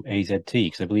into AZT?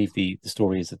 Because I believe the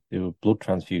story is that there were blood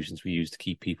transfusions were used to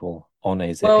keep people on Well,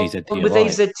 AZT with alive.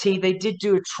 AZT, they did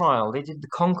do a trial. They did the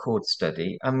Concord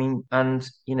study. I mean, and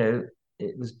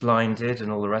it was blinded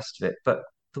and all the rest of it. But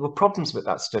there were problems with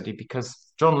that study because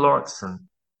John Lauritsen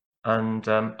and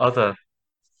other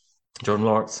John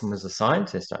Lauritsen was a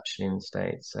scientist actually in the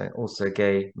States, also a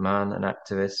gay man, an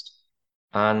activist,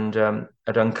 and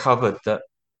had uncovered that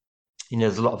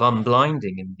there's a lot of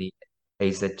unblinding in the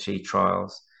AZT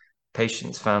trials.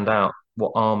 Patients found out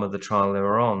what arm of the trial they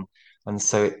were on, and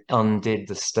so it undid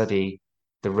the study,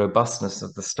 the robustness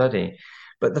of the study.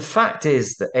 But the fact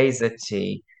is that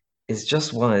AZT is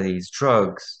just one of these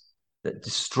drugs that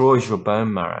destroys your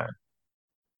bone marrow.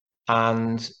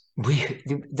 And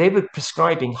they were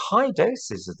prescribing high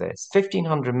doses of this,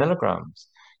 1,500 milligrams,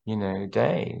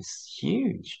 days,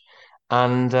 huge.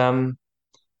 And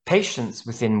patients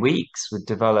within weeks would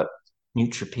develop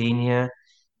neutropenia,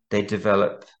 they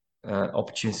develop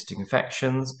opportunistic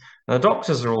infections. Now, the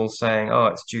doctors are all saying, oh,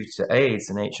 it's due to AIDS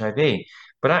and HIV.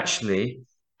 But actually,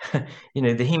 the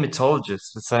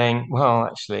hematologists were saying, well,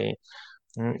 actually,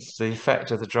 it's the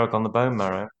effect of the drug on the bone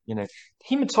marrow.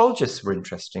 Hematologists were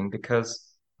interesting because,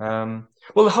 well,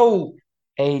 the whole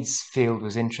AIDS field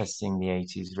was interesting in the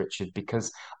 80s, Richard,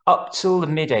 because up till the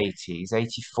mid 80s,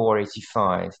 84,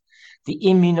 85, the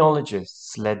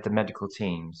immunologists led the medical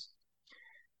teams.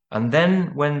 And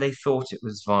then when they thought it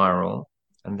was viral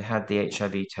and they had the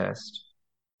HIV test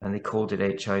and they called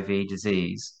it HIV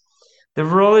disease, the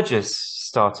virologists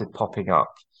started popping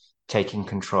up, taking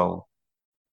control.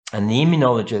 And the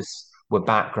immunologists were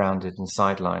backgrounded and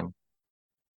sidelined.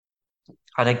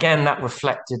 And again, that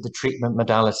reflected the treatment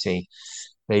modality.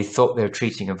 They thought they were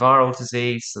treating a viral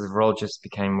disease, so the virologists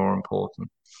became more important.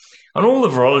 And all the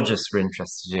virologists were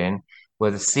interested in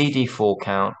were the CD4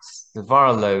 counts, the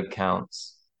viral load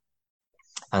counts,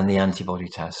 and the antibody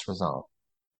test result.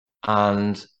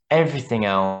 And everything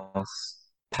else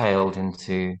paled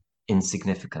into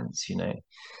insignificance.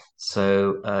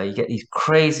 So you get these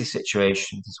crazy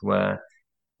situations where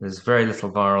there's very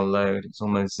little viral load, it's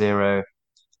almost zero.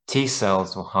 T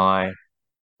cells were high,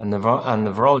 and the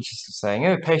virologist was saying,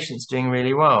 "Oh, patient's doing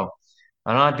really well."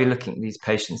 And I'd be looking at these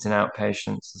patients in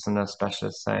outpatients as a nurse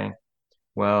specialist saying,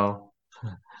 "Well,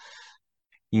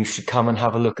 you should come and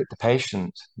have a look at the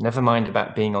patient. Never mind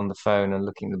about being on the phone and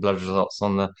looking at the blood results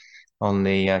on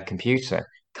the computer.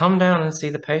 Come down and see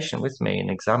the patient with me and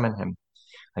examine him,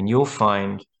 and you'll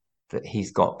find that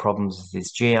he's got problems with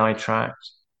his GI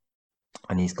tract,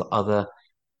 and he's got other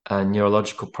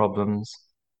neurological problems.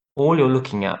 All you're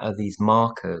looking at are these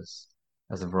markers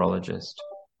as a virologist,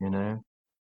 you know?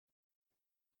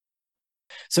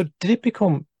 So did it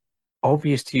become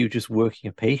obvious to you just working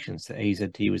at patients that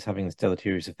AZT was having this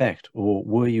deleterious effect, or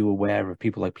were you aware of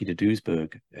people like Peter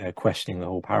Duesberg questioning the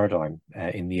whole paradigm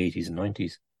in the 80s and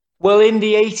 90s? Well, in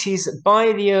the 80s,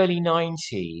 by the early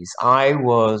 90s, I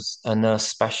was a nurse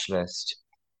specialist.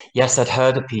 Yes, I'd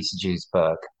heard of Peter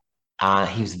Duesberg.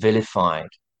 He was vilified.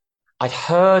 I'd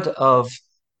heard of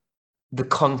the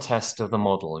contest of the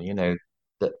model,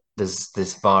 that there's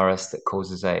this virus that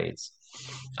causes AIDS.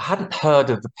 I hadn't heard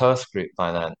of the Perth group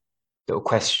by then that were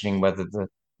questioning whether the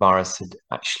virus had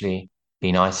actually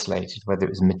been isolated, whether it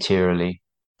was materially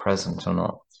present or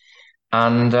not.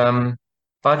 And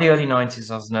by the early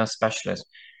 90s, I was a nurse specialist.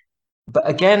 But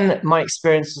again, my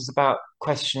experience was about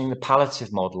questioning the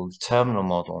palliative model, the terminal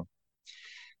model.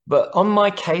 But on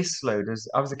my caseload, as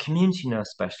I was a community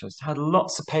nurse specialist, I had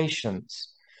lots of patients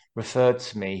referred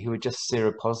to me who were just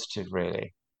seropositive,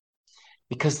 really,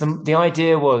 because the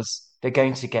idea was they're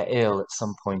going to get ill at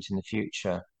some point in the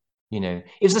future. It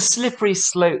was a slippery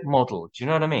slope model. Do you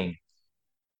know what I mean?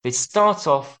 They start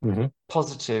off Hmm.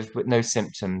 positive with no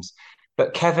symptoms,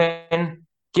 but Kevin,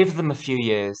 give them a few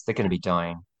years, they're going to be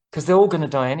dying. because they're all going to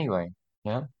die anyway.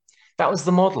 Yeah. That was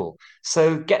the model.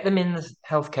 So get them in the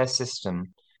healthcare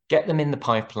system, get them in the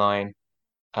pipeline.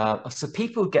 So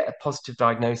people get a positive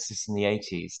diagnosis in the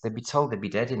 80s. They'd be told they'd be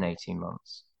dead in 18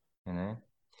 months. You know,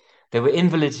 they were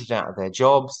invalided out of their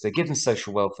jobs. They're given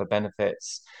social welfare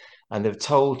benefits, and they're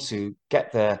told to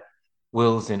get their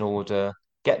wills in order,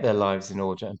 get their lives in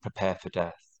order, and prepare for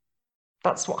death.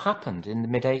 That's what happened in the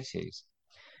mid 80s.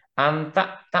 And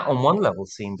that on one level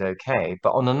seemed okay,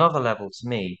 but on another level to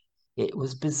me, it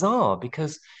was bizarre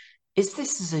because is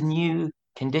this is a new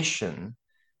condition?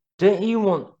 Don't you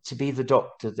want to be the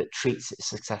doctor that treats it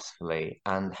successfully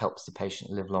and helps the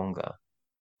patient live longer?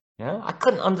 Yeah, I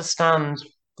couldn't understand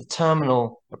the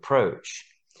terminal approach.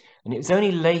 And it was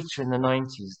only later in the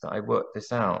 90s that I worked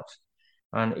this out.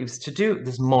 And it was to do with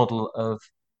this model of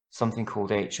something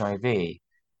called HIV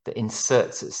that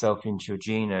inserts itself into your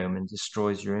genome and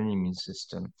destroys your immune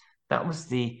system. That was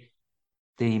the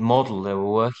model they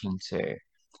were working to.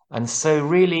 And so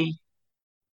really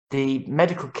the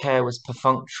medical care was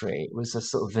perfunctory. It was a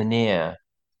sort of veneer.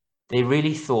 They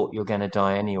really thought you're going to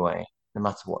die anyway, no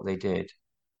matter what they did.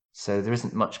 So there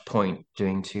isn't much point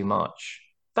doing too much.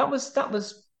 That was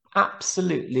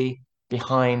absolutely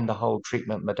behind the whole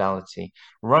treatment modality,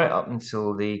 right up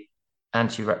until the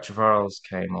antiretrovirals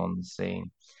came on the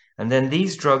scene. And then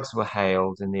these drugs were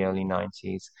hailed in the early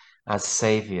 90s as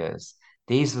saviors.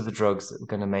 These were the drugs that were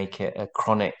going to make it a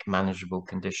chronic, manageable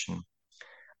condition.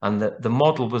 And the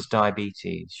model was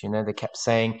diabetes. You know, they kept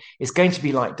saying it's going to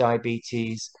be like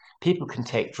diabetes. People can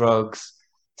take drugs,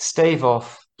 stave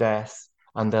off death,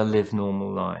 and they'll live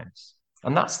normal lives.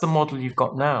 And that's the model you've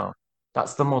got now.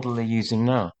 That's the model they're using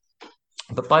now.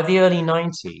 But by the early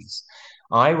 90s,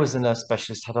 I was a nurse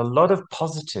specialist, had a lot of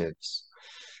positives,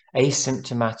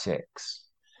 asymptomatics,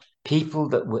 people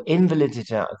that were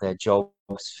invalided out of their jobs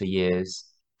for years.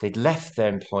 They'd left their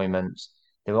employment,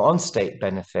 they were on state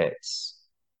benefits,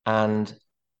 and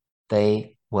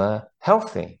they were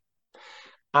healthy.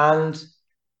 And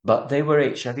but they were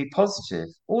HIV positive,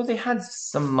 or they had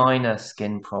some minor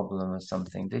skin problem or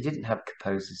something. They didn't have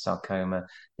Kaposi sarcoma.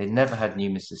 They'd never had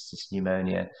pneumocystis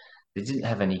pneumonia. They didn't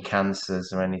have any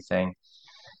cancers or anything.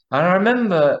 And I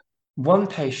remember one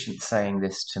patient saying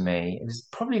this to me. It was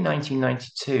probably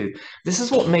 1992. This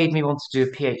is what made me want to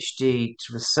do a PhD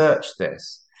to research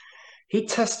this. He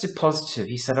tested positive.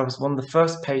 He said, I was one of the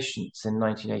first patients in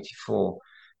 1984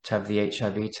 to have the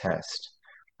HIV test.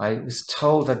 I was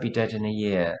told I'd be dead in a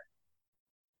year.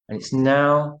 And it's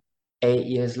now 8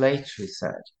 years later, he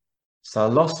said. So I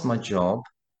lost my job.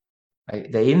 They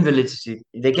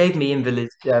gave me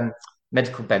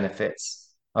medical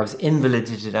benefits. I was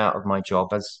invalided out of my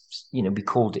job, as you know, we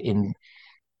called it in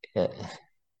uh,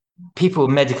 people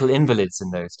were medical invalids in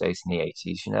those days in the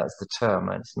 80s. You know, that's the term,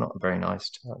 and it's not a very nice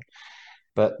term.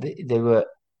 But they were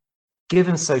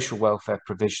given social welfare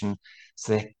provision,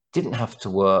 so they didn't have to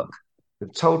work. They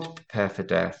were told to prepare for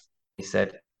death. He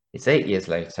said, it's 8 years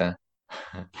later.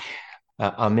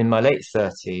 I'm in my late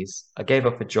 30s. I gave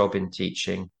up a job in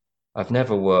teaching. I've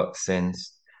never worked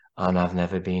since, and I've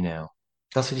never been ill.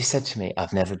 That's what he said to me.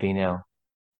 I've never been ill.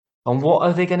 And what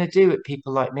are they going to do with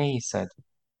people like me? He said,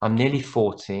 I'm nearly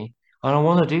 40 and I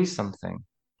want to do something,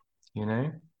 you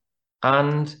know?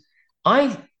 And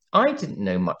I I didn't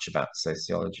know much about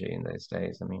sociology in those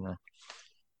days. I mean, I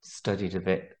studied a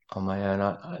bit on my own.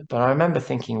 But I remember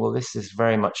thinking, well, this is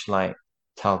very much like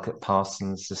Talcott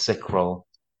Parsons, the sick role,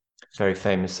 very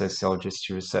famous sociologist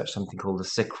who researched something called the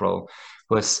sick role,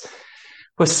 where,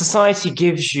 where society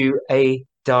gives you a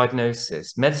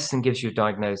diagnosis, medicine gives you a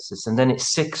diagnosis, and then it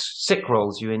sick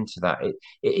rolls you into that.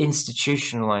 It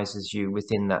institutionalizes you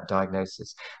within that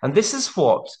diagnosis. And this is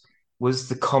what was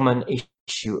the common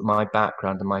issue at my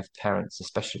background and my parents,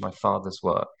 especially my father's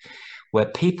work, where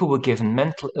people were given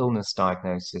mental illness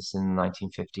diagnosis in the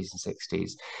 1950s and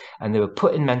 60s, and they were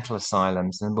put in mental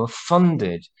asylums and were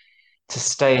funded to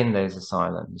stay in those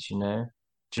asylums, you know?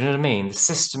 Do you know what I mean? The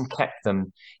system kept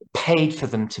them, paid for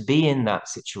them to be in that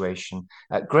situation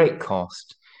at great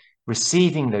cost,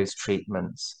 receiving those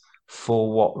treatments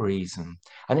for what reason?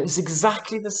 And it was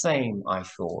exactly the same, I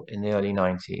thought, in the early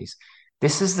 90s.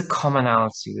 This is the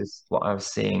commonality with what I was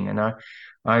seeing. And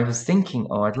I was thinking,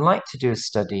 oh, I'd like to do a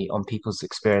study on people's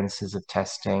experiences of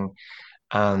testing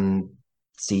and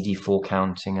CD4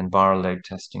 counting and viral load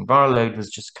testing. Viral load was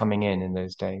just coming in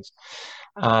those days,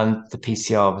 and the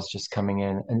PCR was just coming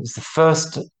in. And it's the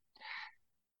first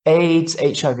AIDS,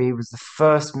 HIV was the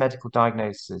first medical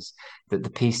diagnosis that the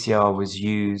PCR was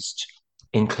used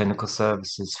in clinical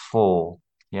services for.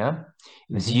 Yeah,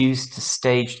 it was Mm-hmm. used to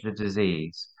stage the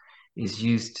disease. It was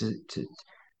used to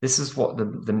this is what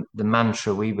the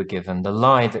mantra we were given, the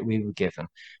lie that we were given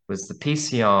was the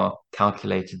PCR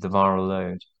calculated the viral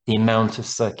load, the amount of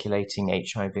circulating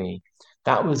HIV.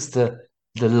 That was the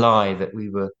lie that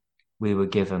we were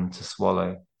given to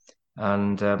swallow,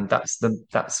 and that's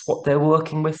what they're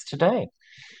working with today.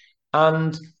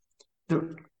 And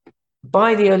the,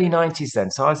 by the early 90s, then,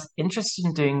 so I was interested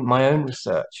in doing my own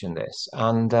research in this,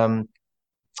 and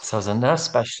so I was a nurse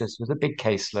specialist with a big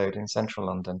caseload in central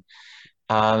London.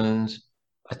 And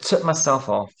I took myself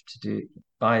off to do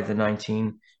by the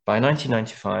 19 by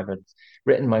 1995. I'd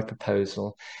written my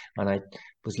proposal, and I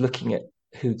was looking at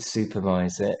who'd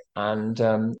supervise it. And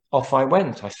off I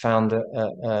went. I found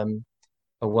a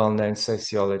well-known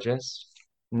sociologist,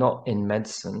 not in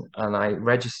medicine, and I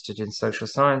registered in social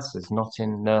sciences, not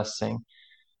in nursing,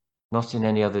 not in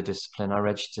any other discipline. I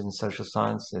registered in social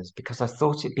sciences because I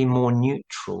thought it'd be more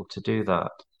neutral to do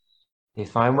that.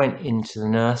 If I went into the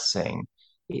nursing,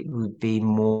 it would be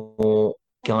more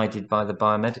guided by the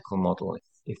biomedical model,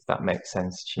 if that makes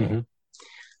sense to you. Hmm.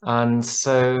 And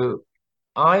so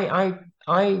I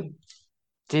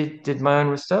did my own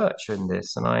research in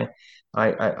this, and I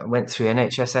went through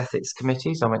NHS ethics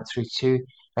committees. I went through two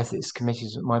ethics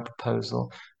committees with my proposal,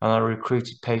 and I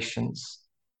recruited patients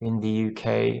in the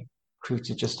UK,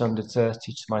 recruited just under 30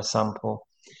 to my sample,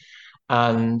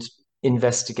 and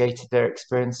investigated their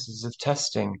experiences of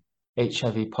testing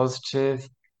HIV positive,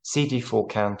 CD4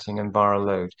 counting, and viral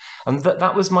load. And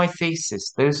that was my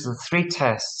thesis. Those are the three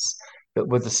tests that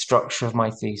were the structure of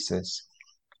my thesis.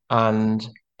 And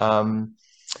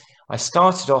I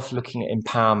started off looking at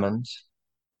empowerment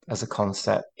as a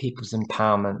concept, people's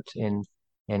empowerment in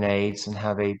AIDS and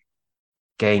how they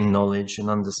gained knowledge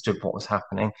and understood what was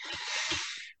happening.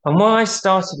 And when I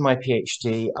started my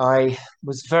PhD, I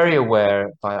was very aware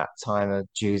by that time of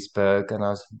Duisburg, and I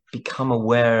was become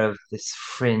aware of this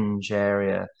fringe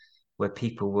area where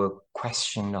people were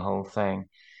questioning the whole thing.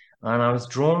 And I was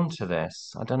drawn to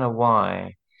this. I don't know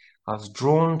why. I was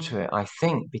drawn to it, I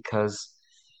think, because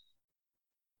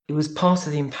it was part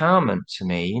of the empowerment to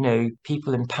me,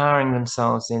 people empowering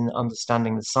themselves in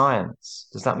understanding the science.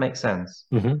 Does that make sense?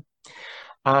 Hmm.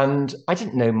 And I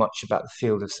didn't know much about the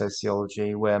field of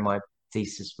sociology, where my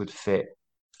thesis would fit.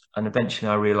 And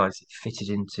eventually I realized it fitted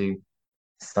into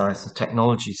science and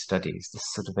technology studies,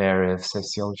 this sort of area of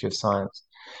sociology of science.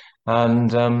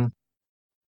 And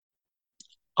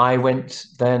I went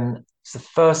then, it's the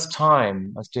first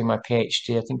time I was doing my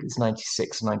PhD, I think it was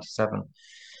 96, 97.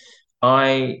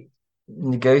 I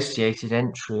negotiated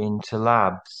entry into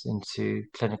labs, into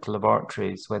clinical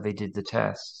laboratories where they did the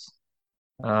tests.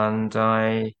 And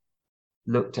I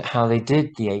looked at how they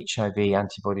did the HIV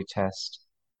antibody test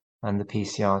and the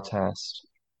PCR test.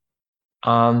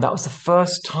 That was the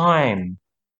first time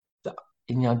that,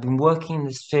 I've been working in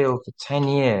this field for 10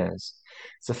 years.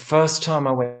 It's the first time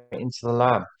I went into the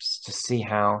labs to see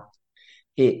how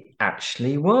it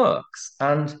actually works.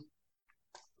 And,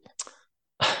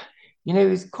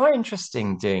 it's quite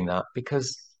interesting doing that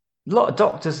because a lot of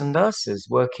doctors and nurses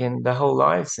work in their whole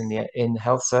lives in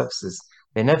health services.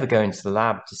 They never go into the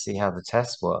lab to see how the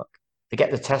tests work. They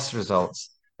get the test results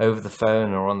over the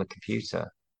phone or on the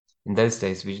computer. In those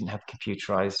days, we didn't have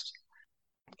computerized,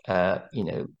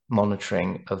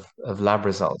 monitoring of lab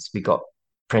results. We got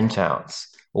printouts,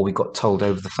 or we got told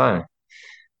over the phone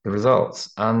the results.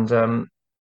 And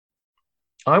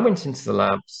I went into the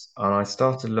labs and I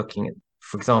started looking at,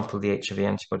 for example, the HIV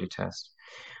antibody test.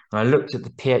 And I looked at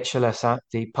the PHLS,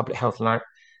 the Public Health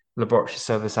Laboratory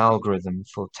Service algorithm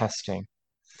for testing.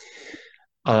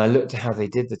 And I looked at how they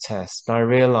did the test. And I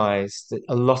realized that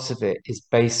a lot of it is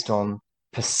based on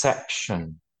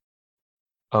perception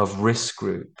of risk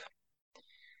group.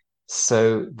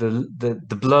 So the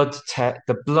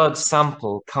blood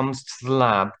sample comes to the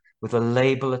lab with a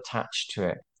label attached to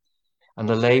it, and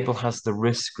the label has the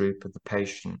risk group of the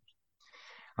patient.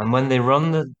 And when they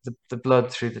run the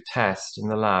blood through the test in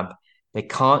the lab, they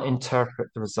can't interpret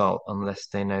the result unless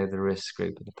they know the risk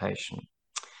group of the patient.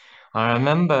 I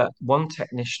remember one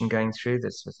technician going through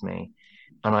this with me,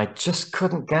 and I just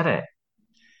couldn't get it.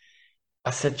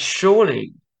 I said,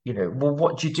 surely, well,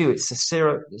 what do you do? It's a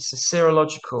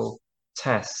serological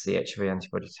test, the HIV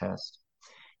antibody test.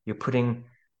 You're putting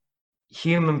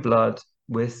human blood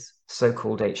with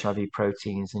so-called HIV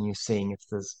proteins, and you're seeing if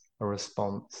there's a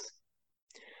response.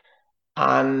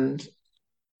 And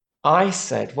I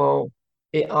said, well,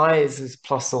 it either is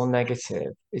plus or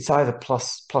negative. It's either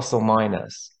plus or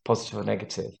minus, positive or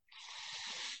negative.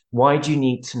 Why do you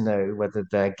need to know whether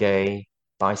they're gay,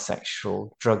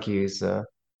 bisexual, drug user,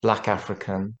 Black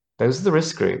African? Those are the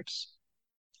risk groups,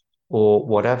 or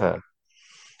whatever.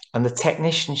 And the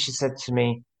technician, she said to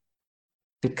me,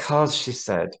 because she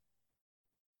said,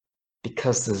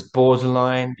 because there's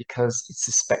borderline, because it's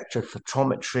a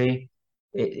spectrophotometry,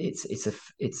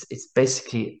 it's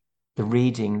basically the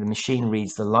reading, the machine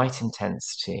reads the light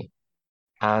intensity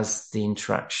as the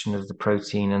interaction of the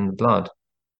protein and the blood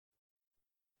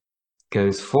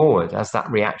goes forward, as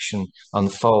that reaction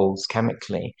unfolds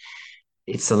chemically.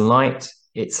 It's a light,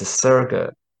 it's a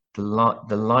surrogate. The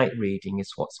light reading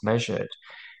is what's measured.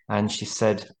 And she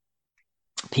said,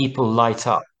 people light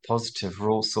up positive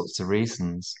for all sorts of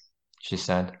reasons, she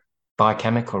said,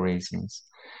 biochemical reasons.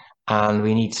 And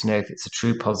we need to know if it's a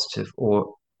true positive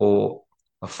or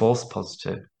a false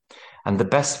positive. And the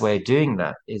best way of doing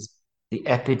that is the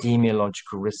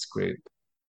epidemiological risk group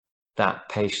that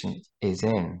patient is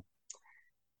in.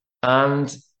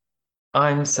 And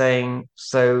I'm saying,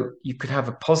 so you could have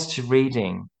a positive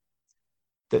reading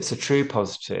that's a true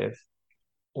positive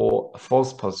or a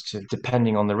false positive,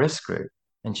 depending on the risk group.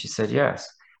 And she said, yes,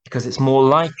 because it's more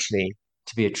likely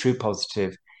to be a true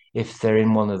positive if they're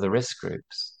in one of the risk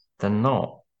groups than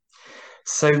not.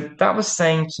 So that was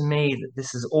saying to me that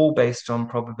this is all based on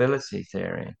probability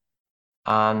theory.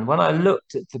 And when I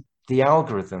looked at the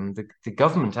algorithm, the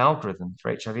government algorithm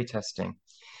for HIV testing,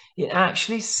 it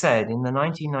actually said in the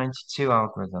 1992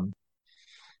 algorithm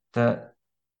that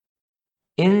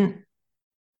in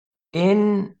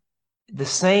in the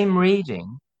same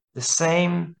reading, the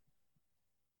same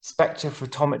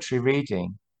spectrophotometry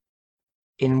reading,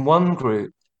 in one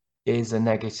group is a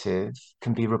negative,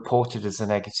 can be reported as a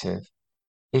negative.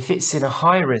 If it's in a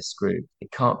high risk group,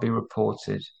 it can't be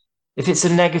reported. If it's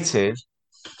a negative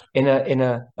in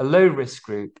a low risk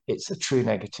group, it's a true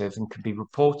negative and can be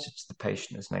reported to the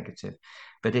patient as negative.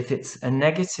 But if it's a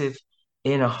negative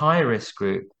in a high risk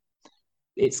group,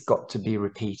 it's got to be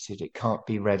repeated. It can't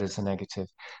be read as a negative.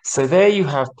 So there you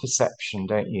have perception,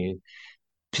 don't you?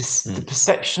 The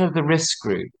perception of the risk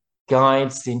group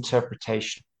guides the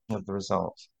interpretation of the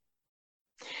result.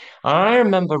 I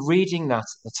remember reading that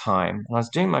at the time, and I was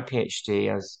doing my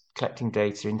PhD, I was collecting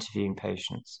data, interviewing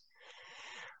patients,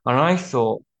 and I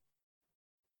thought,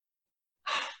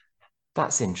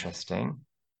 that's interesting.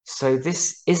 So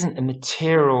this isn't a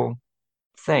material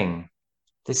thing.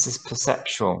 This is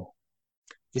perceptual.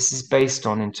 This is based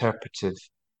on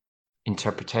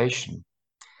interpretation.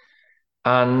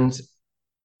 And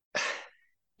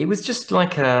it was just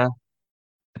like a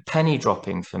penny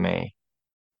dropping for me.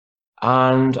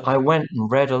 And I went and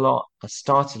read a lot. I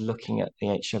started looking at the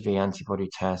HIV antibody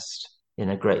test in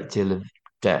a great deal of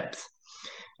depth.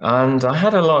 And I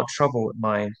had a lot of trouble with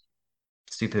my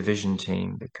supervision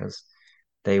team because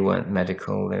they weren't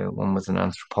medical. One was an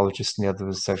anthropologist and the other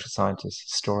was a social scientist,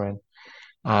 historian.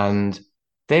 And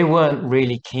they weren't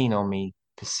really keen on me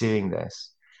pursuing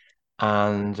this.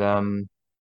 And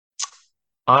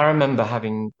I remember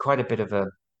having quite a bit of a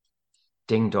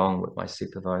ding dong with my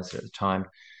supervisor at the time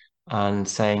and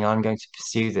saying, I'm going to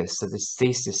pursue this. So this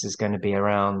thesis is going to be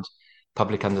around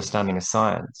public understanding of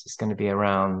science. It's going to be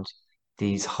around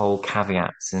these whole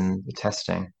caveats in the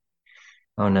testing.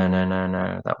 Oh, no, no, no,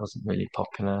 no. That wasn't really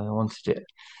popular. I wanted it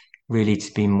really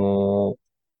to be more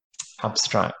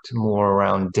abstract, more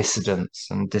around dissidence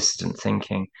and dissident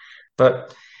thinking.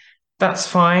 But that's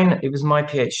fine. It was my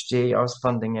PhD. I was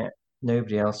funding it.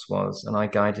 Nobody else was. And I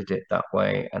guided it that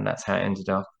way. And that's how it ended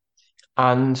up.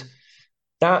 And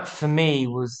that for me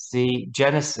was the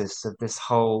genesis of this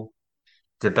whole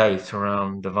debate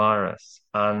around the virus.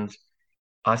 And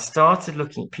I started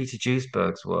looking at Peter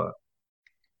Duesberg's work.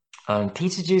 And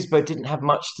Peter Duesberg didn't have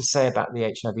much to say about the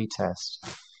HIV test,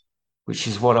 which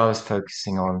is what I was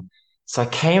focusing on. So I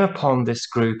came upon this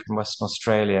group in Western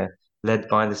Australia led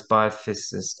by this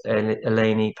biophysicist,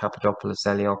 Eleni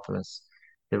Papadopoulos-Eliopoulos.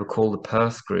 They were called the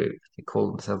Perth Group. They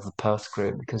called themselves the Perth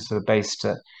Group because they were based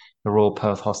at the Royal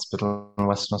Perth Hospital in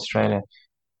Western Australia.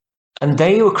 And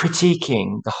they were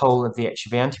critiquing the whole of the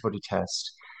HIV antibody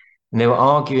test. And they were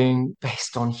arguing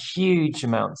based on huge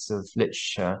amounts of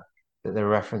literature that they're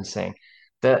referencing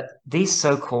that these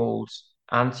so-called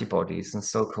antibodies and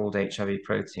so-called HIV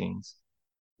proteins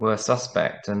were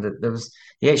suspect, and that there was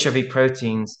the HIV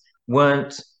proteins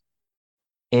weren't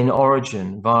in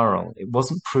origin viral. It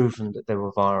wasn't proven that they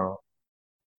were viral.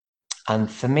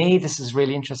 And for me, this is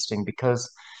really interesting because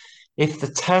if the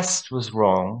test was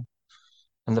wrong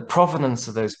and the provenance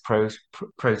of those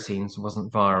proteins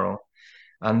wasn't viral,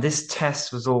 and this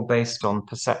test was all based on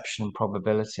perception and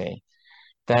probability,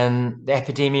 then the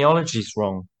epidemiology is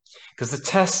wrong because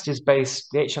the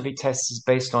HIV test is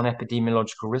based on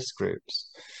epidemiological risk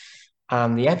groups.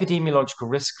 And the epidemiological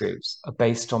risk groups are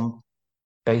based on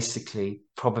basically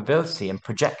probability and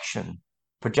projection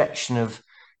of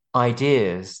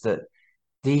ideas that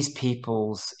these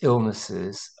people's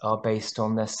illnesses are based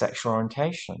on their sexual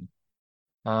orientation.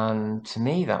 And to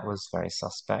me, that was very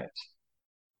suspect.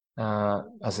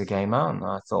 As a gay man,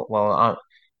 I thought, well,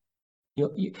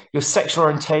 your sexual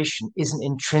orientation isn't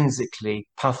intrinsically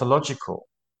pathological.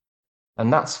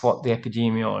 And that's what the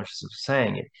epidemiologists are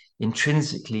saying. It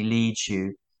intrinsically leads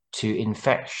you to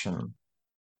infection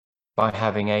by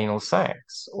having anal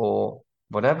sex or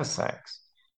whatever sex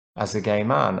as a gay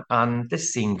man. And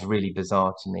this seemed really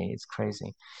bizarre to me. It's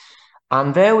crazy.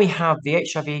 And there we have the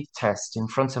HIV test in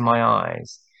front of my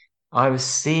eyes. I was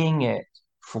seeing it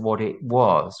for what it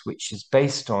was, which is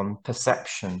based on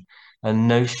perception and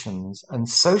notions and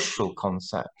social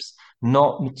concepts,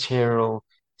 not material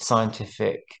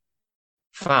scientific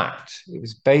fact. It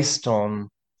was based on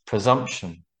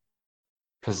presumption,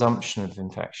 presumption of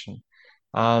infection.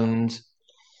 And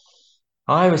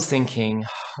I was thinking,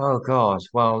 oh God,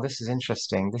 well, this is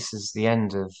interesting. This is the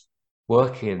end of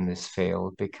working in this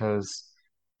field because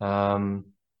um,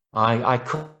 I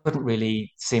couldn't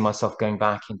really see myself going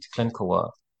back into clinical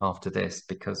work after this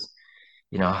because,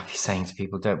 I'd be saying to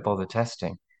people, don't bother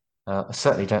testing. I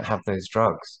certainly don't have those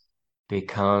drugs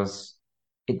because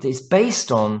it is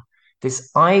based on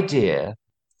this idea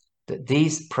that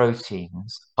these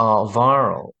proteins are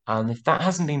viral. And if that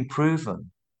hasn't been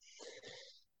proven,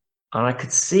 and I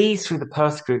could see through the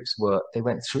Perth group's work, they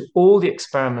went through all the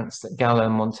experiments that Gallo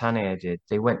and Montagnier did.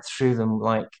 They went through them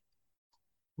like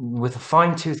with a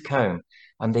fine-tooth comb,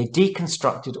 and they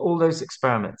deconstructed all those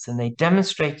experiments, and they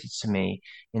demonstrated to me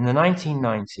in the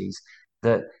 1990s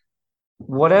that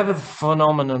whatever the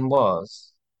phenomenon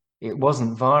was, it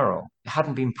wasn't viral. It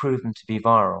hadn't been proven to be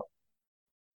viral.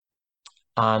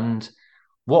 And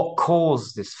what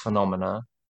caused this phenomena,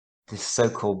 this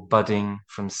so-called budding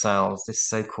from cells, this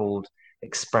so-called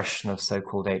expression of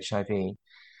so-called HIV,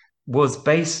 was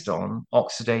based on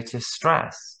oxidative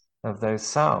stress of those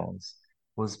cells,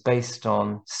 was based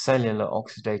on cellular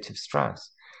oxidative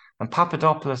stress. And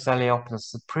Papadopoulos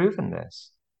Eliopoulos had proven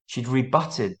this. She'd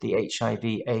rebutted the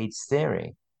HIV/AIDS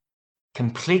theory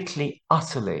completely,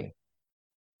 utterly,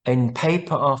 in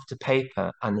paper after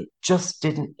paper, and it just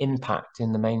didn't impact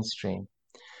in the mainstream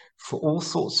for all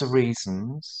sorts of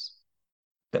reasons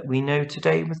that we know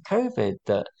today with COVID,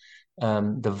 that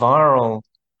the viral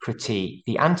critique,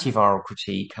 the antiviral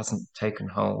critique hasn't taken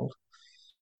hold.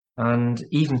 And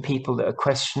even people that are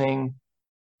questioning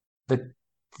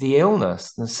the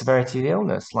illness, the severity of the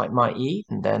illness, like Mike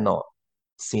Eden, they're not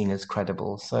seen as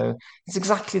credible. So it's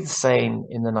exactly the same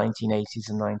in the 1980s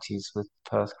and 90s with the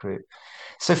Perth group.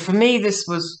 So for me, this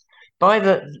was by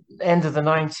the end of the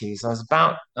 90s,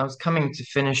 I was coming to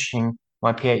finishing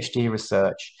my PhD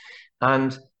research.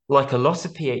 And like a lot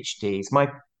of PhDs,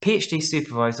 my PhD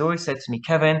supervisor always said to me,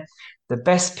 Kevin, the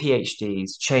best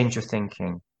PhDs change your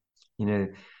thinking.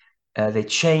 They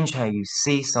change how you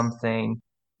see something,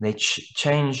 they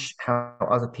change how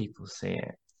other people see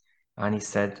it. And he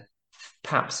said,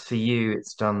 perhaps for you,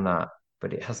 it's done that,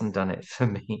 but it hasn't done it for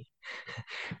me.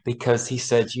 Because he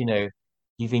said,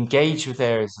 you've engaged with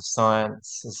areas of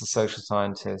science as a social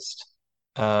scientist,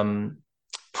 um,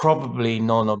 probably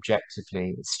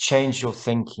non-objectively. It's changed your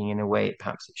thinking in a way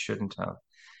perhaps it shouldn't have.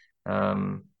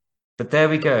 But there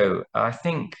we go. I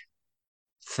think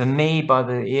for me, by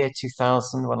the year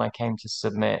 2000, when I came to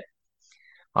submit,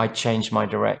 I changed my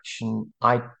direction.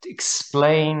 I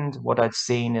explained what I'd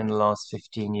seen in the last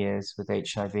 15 years with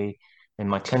HIV in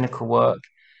my clinical work.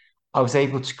 I was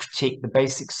able to critique the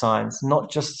basic science,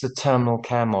 not just the terminal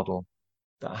care model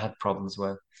that I had problems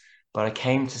with, but I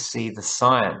came to see the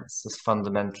science as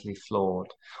fundamentally flawed,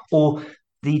 or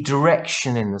the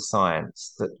direction in the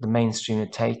science that the mainstream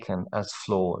had taken as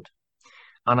flawed.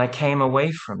 And I came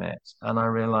away from it and I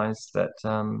realized that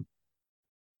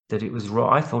it was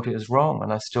wrong. I thought it was wrong,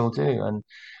 and I still do.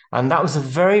 And that was a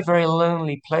very, very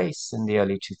lonely place in the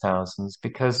early 2000s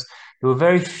because there were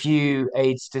very few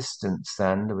AIDS dissidents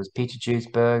then. There was Peter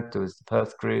Duesberg, there was the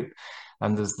Perth group,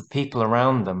 and there's the people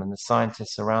around them and the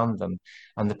scientists around them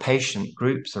and the patient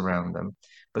groups around them.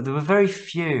 But there were very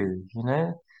few,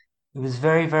 It was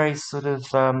very, very sort of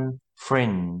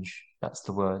fringe. That's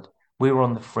the word. We were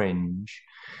on the fringe.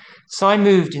 So I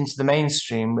moved into the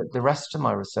mainstream with the rest of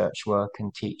my research work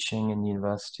and teaching in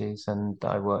universities, and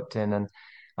I worked in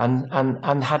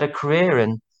and had a career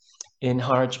in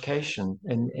higher education,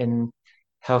 in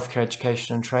healthcare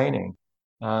education and training.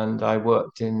 And I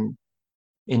worked in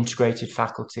integrated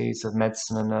faculties of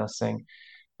medicine and nursing,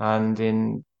 and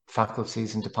in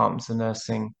faculties and departments of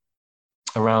nursing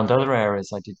around other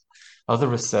areas. I did other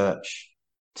research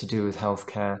to do with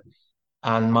healthcare.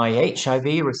 And my HIV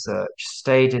research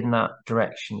stayed in that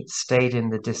direction. It stayed in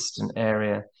the distant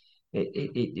area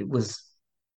It was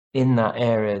in that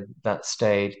area that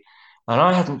stayed. And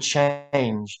I hadn't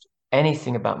changed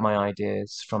anything about my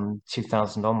ideas from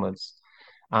 2000 onwards.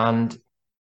 And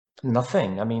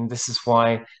nothing. I mean, this is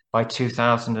why by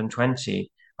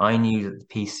 2020, I knew that the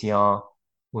PCR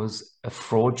was a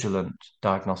fraudulent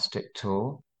diagnostic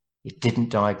tool. It didn't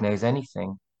diagnose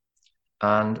anything.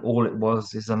 And all it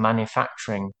was is a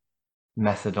manufacturing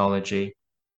methodology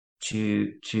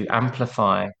to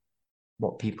amplify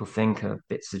what people think of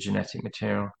bits of genetic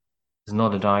material. It's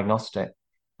not a diagnostic.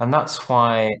 And that's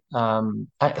why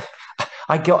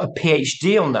I got a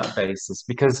PhD on that basis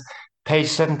because page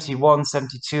 71,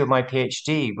 72 of my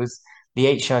PhD was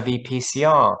the HIV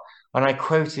PCR. And I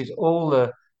quoted all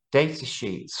the data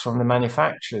sheets from the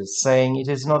manufacturers saying it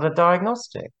is not a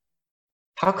diagnostic.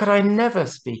 How could I never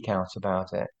speak out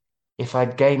about it if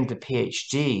I'd gained a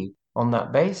PhD on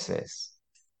that basis?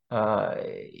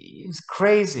 It's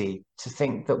crazy to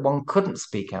think that one couldn't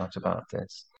speak out about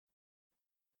this.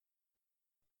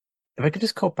 If I could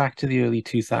just go back to the early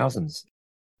 2000s,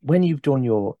 when you've done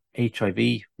your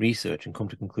HIV research and come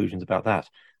to conclusions about that,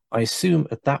 I assume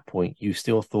at that point you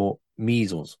still thought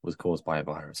measles was caused by a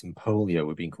virus and polio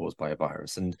were being caused by a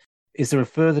virus. And is there a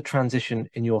further transition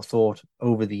in your thought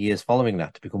over the years following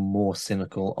that to become more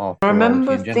cynical of I virology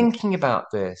remember in general? thinking about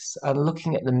this and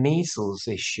looking at the measles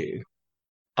issue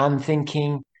and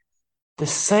thinking the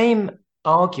same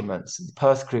arguments that the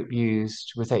Perth group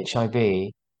used with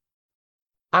HIV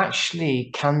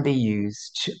actually can be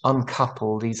used to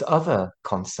uncouple these other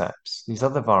concepts, these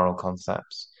other viral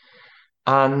concepts.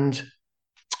 And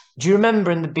do you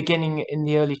remember in the beginning, in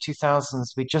the early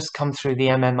 2000s, we'd just come through the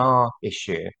MMR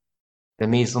issue, the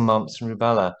measles, mumps, and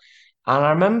rubella. And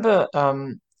I remember,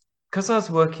 because I was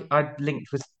working, I'd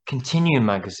linked with Continuum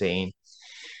magazine.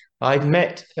 I'd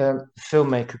met a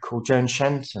filmmaker called Joan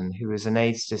Shenton, who was an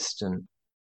AIDS dissident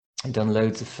and done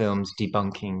loads of films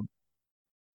debunking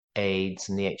AIDS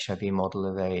and the HIV model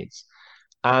of AIDS.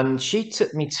 And she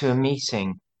took me to a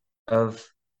meeting of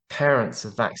parents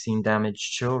of vaccine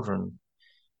damaged children.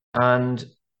 And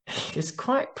it's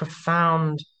quite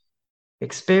profound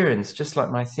experience, just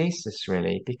like my thesis,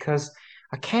 really, because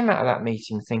I came out of that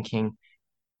meeting thinking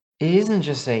it isn't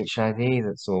just HIV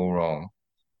that's all wrong.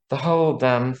 The whole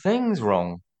damn thing's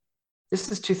wrong.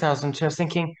 This is 2002. I was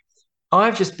thinking,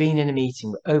 I've just been in a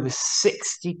meeting with over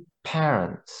 60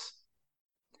 parents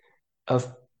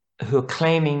of who are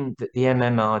claiming that the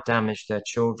MMR damaged their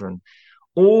children.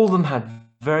 All of them had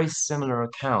very similar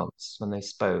accounts when they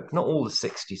spoke. Not all the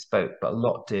 60 spoke, but a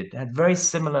lot did. They had very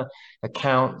similar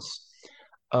accounts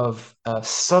of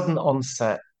sudden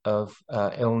onset of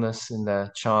illness in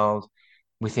their child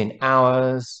within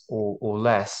hours or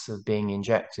less of being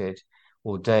injected,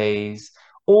 or days,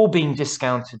 all being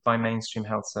discounted by mainstream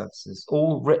health services,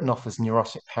 all written off as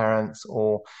neurotic parents,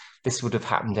 or this would have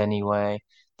happened anyway,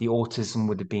 the autism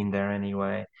would have been there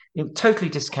anyway. It totally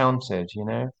discounted, you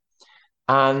know?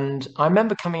 And I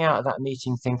remember coming out of that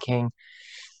meeting thinking,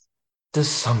 there's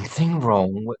something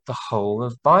wrong with the whole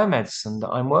of biomedicine that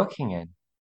I'm working in,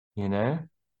 you know?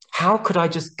 How could I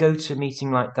just go to a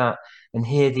meeting like that and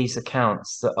hear these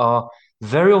accounts that are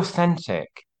very authentic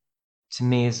to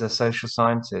me as a social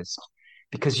scientist?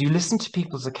 Because you listen to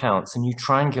people's accounts and you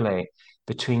triangulate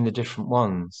between the different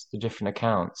ones, the different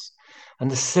accounts, and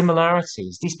the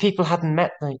similarities. These people they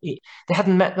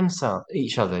hadn't met themselves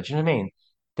each other. Do you know what I mean?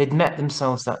 They'd met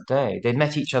themselves that day. They'd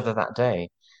met each other that day.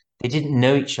 They didn't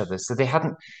know each other, so they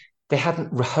hadn't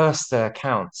rehearsed their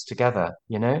accounts together,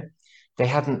 you know? They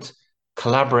hadn't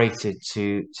collaborated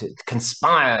to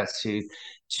conspire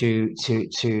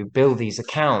to build these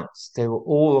accounts. They were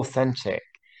all authentic.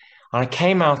 And I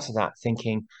came out of that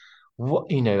thinking, I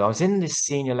was in this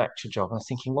senior lecture job, and I was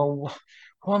thinking, well,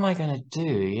 what am I going to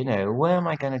do? Where am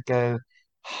I going to go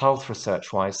health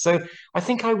research wise? So I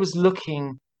think I was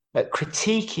looking at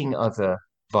critiquing other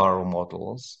viral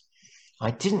models.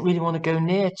 I didn't really want to go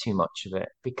near too much of it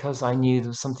because I knew there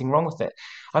was something wrong with it.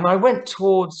 And I went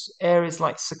towards areas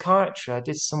like psychiatry. I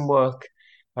did some work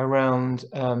around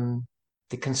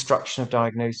the construction of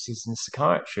diagnoses in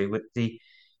psychiatry with the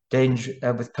danger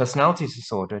with personality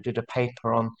disorder. I did a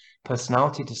paper on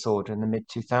personality disorder in the mid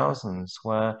 2000s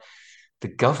where the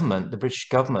government, the British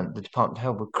government, the Department of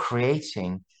Health were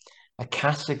creating a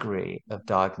category of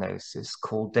diagnosis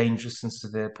called dangerous and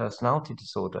severe personality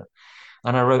disorder.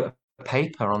 And I wrote a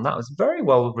paper on that. It was very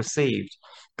well received,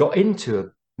 got into a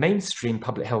mainstream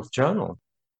public health journal.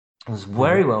 It was Hmm.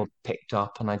 very well picked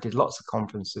up, and I did lots of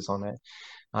conferences on it.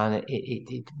 And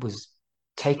it was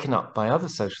taken up by other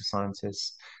social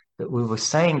scientists that we were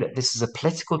saying that this is a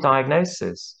political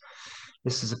diagnosis.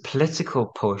 This is a political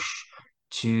push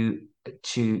to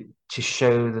to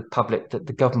show the public that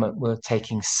the government were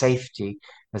taking safety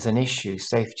as an issue,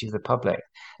 safety of the public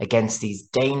against these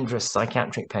dangerous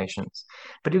psychiatric patients.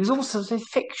 But it was also the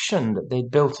fiction that they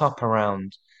built up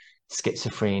around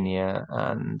schizophrenia,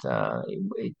 and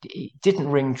it didn't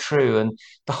ring true. And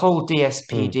the whole Mm.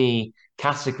 DSPD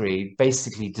category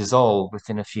basically dissolved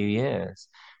within a few years,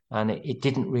 and it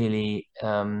didn't really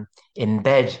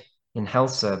embed in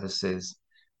health services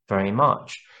very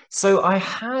much. So I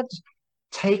had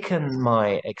taken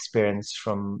my experience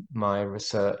from my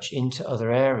research into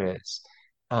other areas.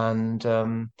 And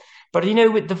but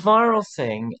with the viral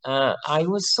thing, I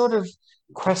was sort of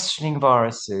questioning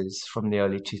viruses from the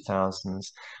early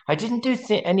 2000s. I didn't do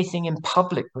anything in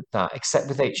public with that, except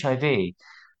with HIV.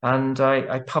 And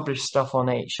I published stuff on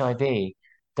HIV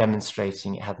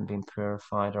demonstrating it hadn't been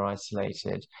purified or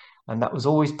isolated. And that was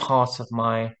always part of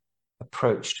my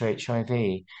approach to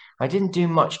HIV. I didn't do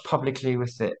much publicly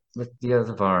with it, with the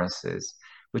other viruses,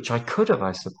 which I could have,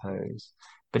 I suppose.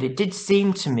 But it did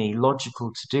seem to me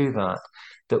logical to do that,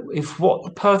 that if what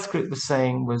the Perth group was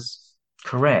saying was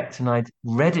correct, and I'd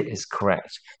read it as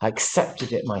correct, I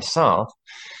accepted it myself,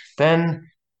 then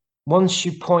once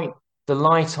you point the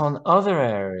light on other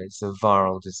areas of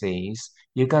viral disease,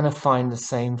 you're going to find the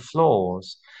same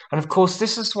flaws. And of course,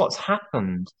 this is what's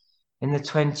happened in the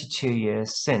 22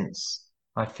 years since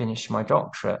I finished my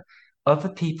doctorate. Other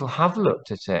people have looked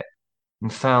at it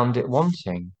and found it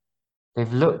wanting.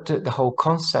 They've looked at the whole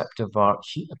concept of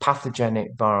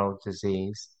pathogenic viral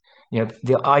disease,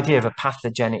 the idea of a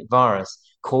pathogenic virus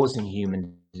causing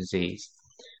human disease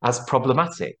as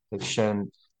problematic. They've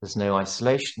shown there's no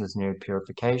isolation, there's no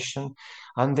purification,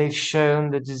 and they've shown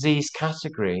the disease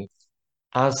category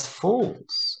as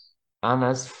false and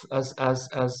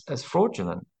as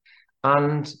fraudulent.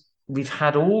 And we've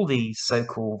had all these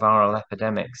so-called viral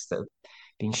epidemics that have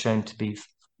been shown to be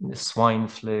the swine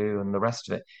flu and the rest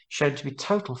of it, shown to be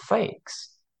total fakes,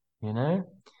 you know?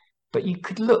 But you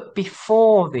could look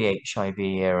before the HIV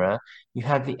era, you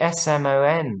had the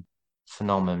SMON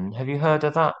phenomenon. Have you heard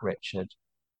of that, Richard?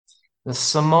 The No, I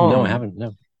Samon haven't.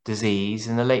 No. disease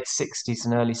in the late 60s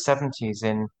and early 70s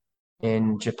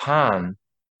in Japan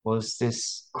was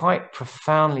this quite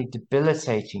profoundly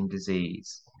debilitating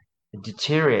disease, a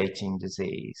deteriorating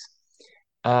disease,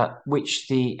 which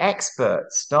the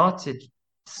experts started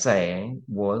saying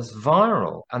was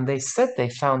viral. And they said they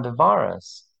found a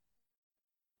virus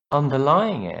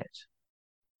underlying it.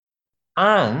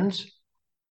 And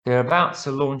they're about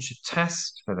to launch a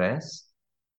test for this.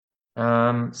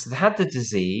 So they had the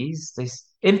disease, they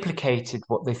implicated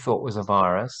what they thought was a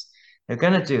virus. They're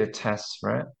going to do a test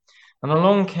for it. And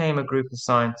along came a group of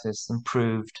scientists and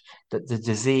proved that the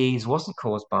disease wasn't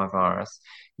caused by a virus,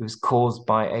 it was caused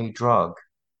by a drug,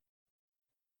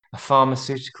 a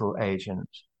pharmaceutical agent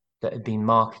that had been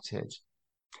marketed.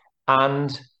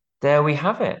 And there we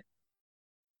have it.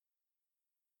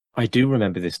 I do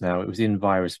remember this now. It was in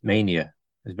Virus Mania.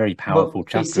 It's a very powerful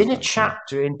Well, it's chapter in of a that. Yeah.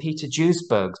 chapter in Peter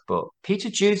Duesberg's book. Peter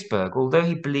Duesberg, although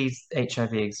he believes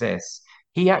HIV exists,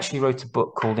 he actually wrote a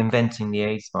book called Inventing the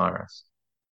AIDS Virus.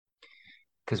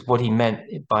 Because what he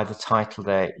meant by the title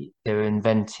there, they're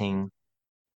inventing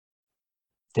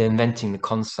the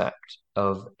concept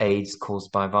of AIDS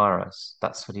caused by virus.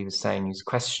 That's what he was saying. He was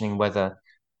questioning whether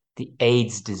the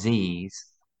AIDS disease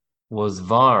was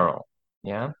viral.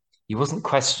 Yeah. He wasn't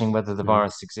questioning whether the Mm.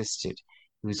 virus existed.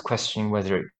 He was questioning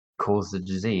whether it caused the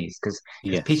disease. Because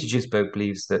Peter Yes. Duesberg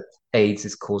believes that AIDS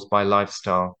is caused by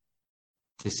lifestyle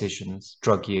decisions,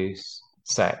 drug use,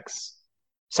 sex,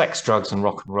 drugs, and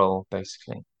rock and roll,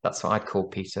 basically. That's what I'd call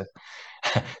Peter.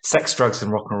 Sex, drugs,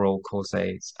 and rock and roll cause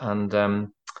AIDS. And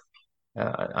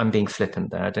I'm being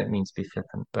flippant there. I don't mean to be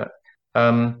flippant, but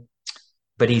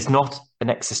he's not an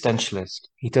existentialist.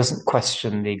 He doesn't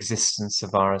question the existence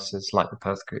of viruses like the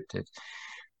Perth group did.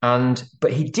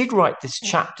 But he did write this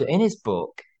chapter in his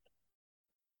book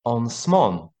on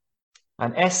SMON.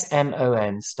 And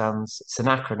SMON stands, it's an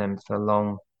acronym for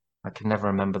long, I can never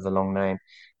remember the long name,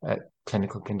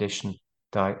 clinical condition,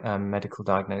 medical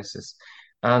diagnosis.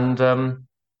 And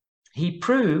he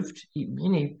proved,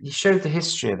 he showed the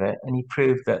history of it, and he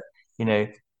proved that,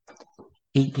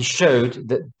 he showed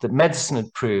that medicine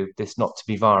had proved this not to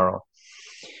be viral.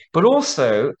 But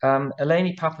also,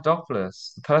 Eleni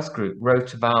Papadopoulos, the Perth group,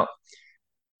 wrote about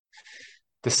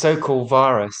the so-called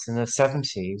virus in the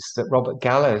 70s that Robert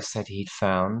Gallo said he'd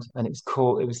found, and it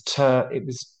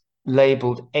was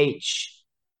labeled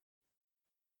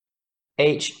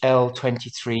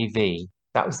HL23V.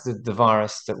 That was the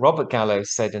virus that Robert Gallo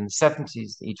said in the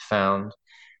 70s that he'd found.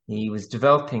 He was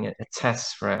developing a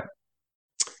test for it.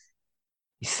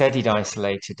 He said he'd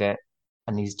isolated it,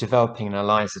 and he's developing an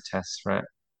ELISA test for it.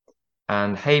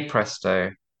 And hey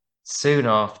presto, soon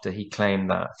after he claimed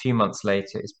that, a few months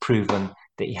later, it's proven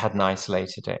that he hadn't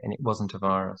isolated it and it wasn't a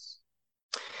virus.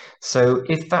 So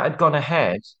if that had gone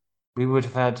ahead, we would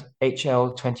have had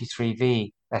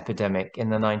HL23V epidemic in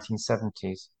the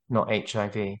 1970s, not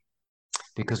HIV,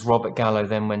 because Robert Gallo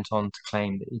then went on to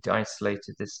claim that he'd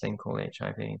isolated this thing called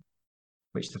HIV,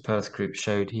 which the Perth group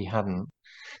showed he hadn't.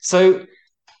 So,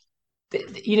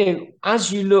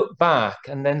 as you look back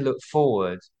and then look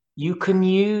forward, you can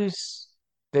use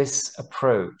this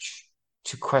approach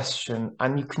to question,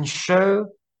 and you can show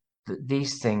that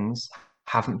these things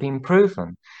haven't been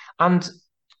proven. And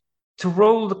to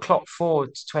roll the clock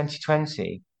forward to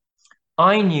 2020,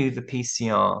 I knew the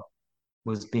PCR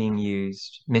was being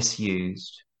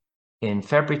misused in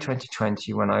February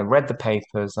 2020 when I read the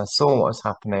papers, I saw what was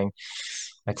happening.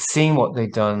 I'd seen what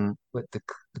they'd done with the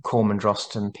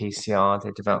Corman-Drosten PCR.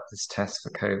 They developed this test for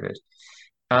COVID.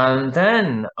 And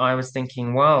then I was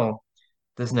thinking, well,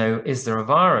 is there a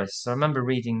virus? So I remember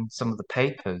reading some of the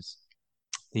papers,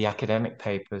 the academic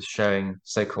papers showing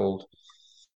so-called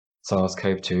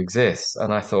SARS-CoV-2 exists.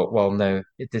 And I thought, well, no,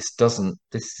 this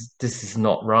is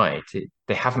not right.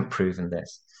 They haven't proven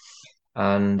this.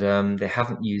 And they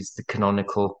haven't used the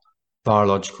canonical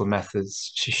virological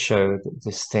methods to show that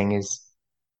this thing is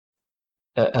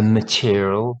a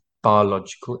material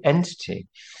biological entity.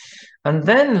 And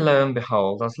then lo and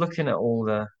behold, I was looking at all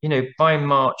by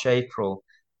March, April,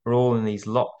 we're all in these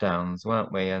lockdowns,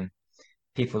 weren't we? And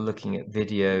people looking at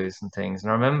videos and things.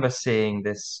 And I remember seeing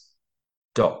this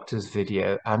doctor's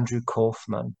video, Andrew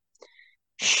Kaufman,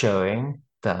 showing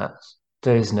that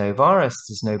there is no virus,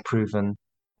 there's no proven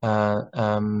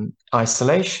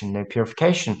isolation, no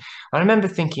purification. I remember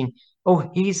thinking,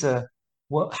 oh,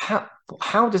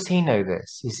 how does he know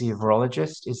this? Is he a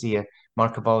virologist? Is he a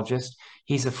microbiologist?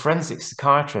 He's a forensic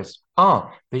psychiatrist.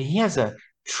 But he has a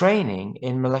training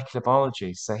in molecular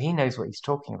biology, so he knows what he's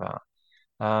talking about.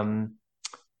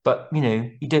 But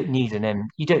you don't need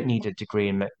a degree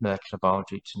in molecular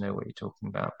biology to know what you're talking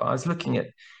about. But I was looking at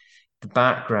the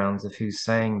backgrounds of who's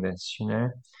saying this,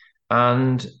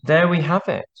 and there we have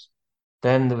it.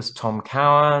 Then there was Tom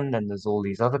Cowan, then there's all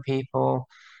these other people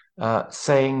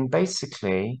saying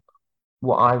basically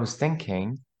what I was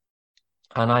thinking,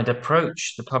 and I'd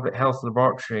approached the Public Health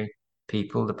Laboratory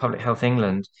people, the Public Health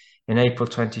England, in April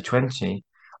 2020,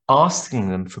 asking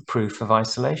them for proof of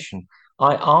isolation.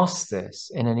 I asked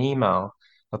this in an email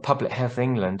of Public Health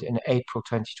England in April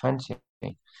 2020,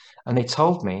 and they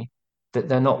told me that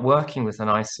they're not working with an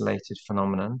isolated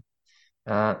phenomenon.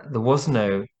 There was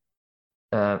no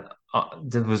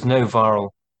viral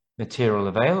material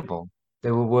available.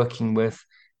 They were working with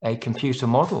a computer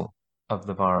model of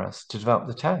the virus to develop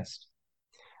the test,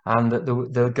 and that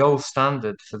the gold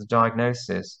standard for the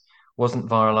diagnosis wasn't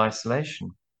viral isolation.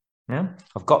 Yeah,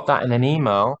 I've got that in an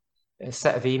email, a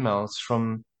set of emails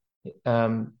from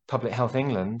Public Health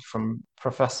England from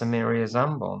Professor Miria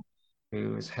Zambon,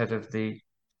 who was head of the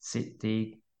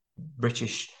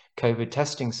British COVID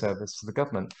testing service for the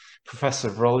government, Professor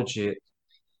of Virology at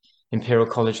Imperial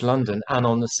College London, and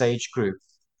on the SAGE group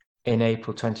in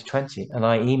April 2020. And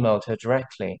I emailed her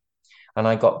directly, and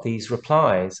I got these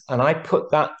replies. And I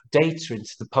put that data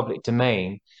into the public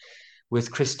domain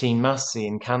with Christine Massey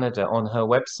in Canada on her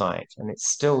website, and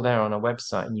it's still there on her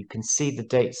website, and you can see the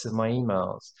dates of my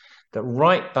emails. That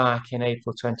right back in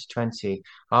April 2020,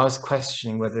 I was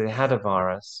questioning whether they had a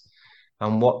virus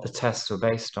and what the tests were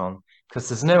based on. Because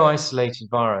there's no isolated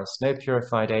virus, no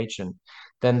purified agent,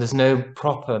 then there's no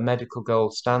proper medical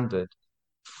gold standard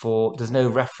there's no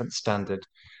reference standard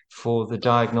for the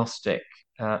diagnostic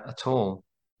at all.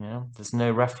 There's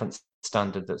no reference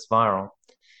standard that's viral.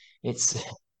 It's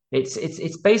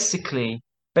basically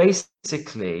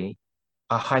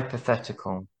a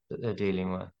hypothetical that they're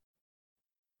dealing with.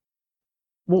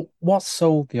 Well, what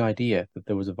sold the idea that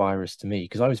there was a virus to me?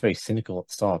 Because I was very cynical at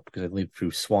the start because I lived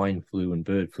through swine flu and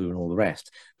bird flu and all the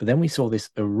rest. But then we saw this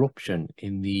eruption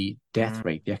in the death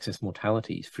rate, the excess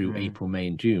mortalities through April, May,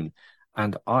 and June.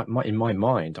 And in my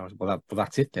mind, I was, well,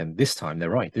 that's it then. This time they're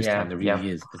right. This time there really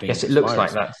is a dangerous Yes, it looks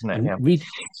virus. like that, doesn't it?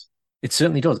 It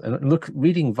certainly does. And look,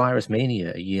 reading Virus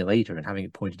Mania a year later and having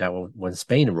it pointed out, well, when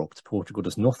Spain erupts, Portugal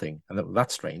does nothing. And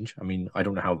that's strange. I mean, I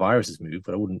don't know how viruses move,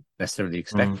 but I wouldn't necessarily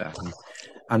expect that.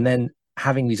 And then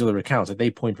having these other accounts, like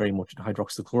they point very much at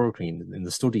hydroxychloroquine in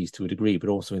the studies to a degree, but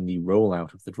also in the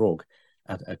rollout of the drug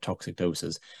at toxic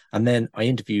doses. And then I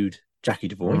interviewed Jackie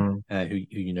Devoy,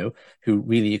 who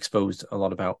really exposed a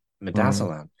lot about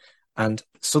midazolam. And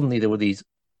suddenly there were these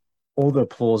other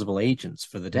plausible agents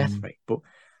for the death rate. But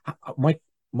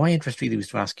my interest really was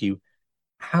to ask you,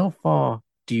 how far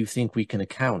do you think we can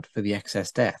account for the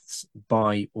excess deaths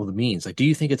by other means? Like, do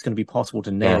you think it's going to be possible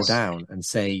to nail Yes. down and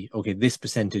say, okay, this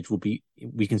percentage will be,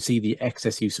 we can see the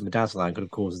excess use of midazolam could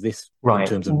have caused this in Right.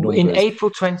 terms of In numbers?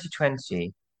 April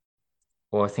 2020,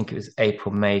 or I think it was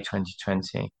April, May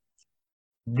 2020,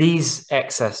 these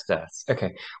excess deaths.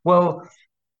 Okay. Well,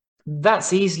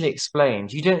 that's easily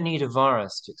explained. You don't need a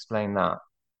virus to explain that.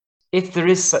 If there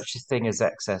is such a thing as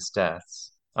excess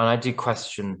deaths, and I do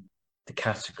question the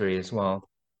category as well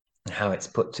and how it's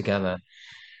put together,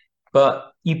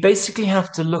 but you basically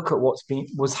have to look at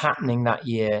was happening that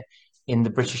year in the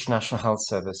British National Health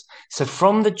Service. So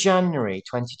from the January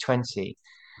 2020,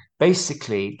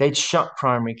 basically they'd shut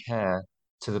primary care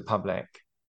to the public.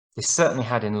 They certainly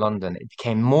had in London. It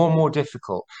became more and more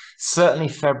difficult. Certainly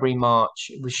February, March,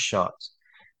 it was shut.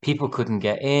 People couldn't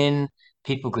get in,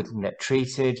 people couldn't get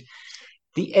treated.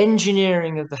 The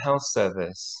engineering of the health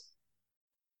service,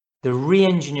 the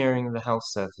re-engineering of the health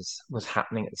service was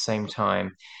happening at the same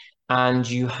time. And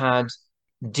you had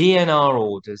DNR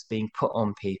orders being put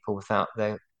on people without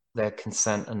their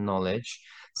consent and knowledge.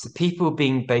 So people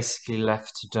being basically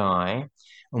left to die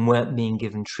and weren't being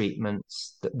given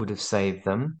treatments that would have saved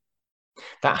them.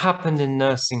 That happened in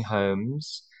nursing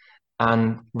homes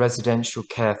and residential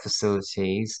care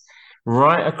facilities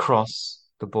right across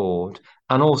the board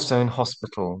and also in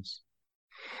hospitals.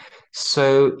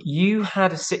 So you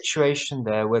had a situation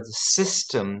there where the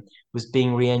system was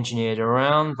being re-engineered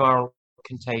around viral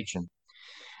contagion.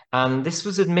 And this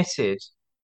was admitted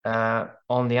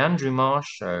on the Andrew Marr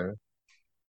show,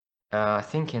 I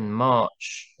think in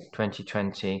March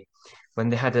 2020, when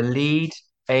they had a lead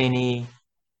A&E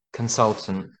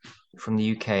consultant from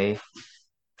the UK,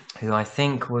 who I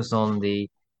think was on the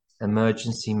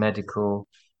Emergency Medical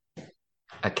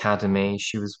Academy.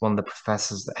 She was one of the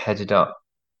professors that headed up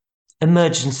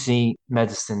emergency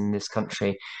medicine in this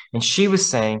country. And she was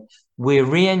saying, we're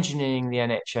re-engineering the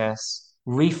NHS,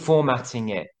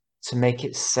 reformatting it to make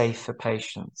it safe for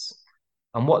patients.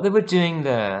 And what they were doing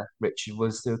there, Richard,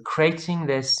 was they were creating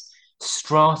this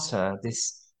strata,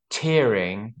 this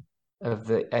tiering of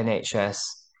the NHS,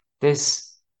 this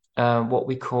what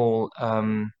we call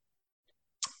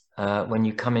when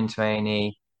you come into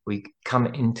A&E, we come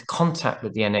into contact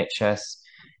with the NHS,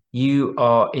 you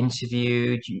are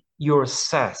interviewed, you're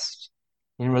assessed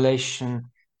in relation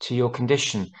to your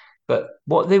condition. But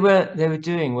what they were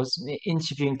doing was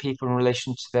interviewing people in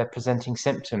relation to their presenting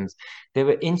symptoms. They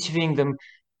were interviewing them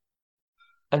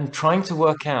and trying to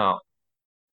work out,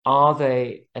 are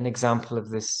they an example of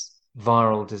this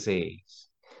viral disease?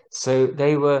 So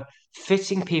they were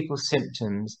fitting people's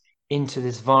symptoms into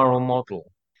this viral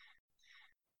model.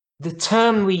 The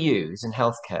term we use in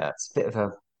healthcare, it's a bit of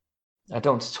a, I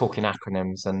don't want to talk in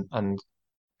acronyms and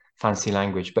fancy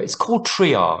language, but it's called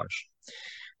triage,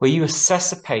 where you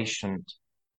assess a patient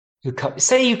who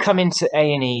say you come into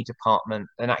A&E department,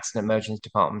 an accident emergency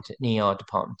department, an ER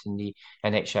department in the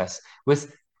NHS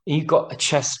with you've got a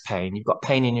chest pain, you've got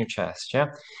pain in your chest, yeah?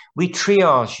 We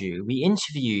triage you, we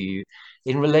interview you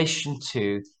in relation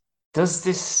to, does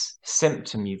this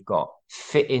symptom you've got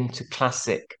fit into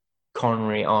classic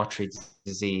coronary artery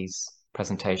disease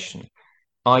presentation?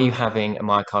 Are you having a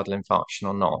myocardial infarction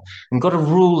or not? We've got to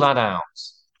rule that out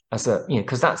as a,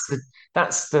 because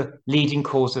that's the leading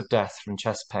cause of death from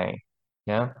chest pain.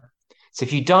 Yeah. So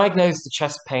if you diagnose the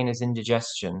chest pain as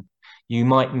indigestion, you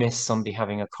might miss somebody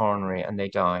having a coronary and they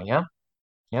die. Yeah.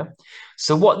 Yeah.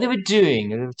 So what they were doing,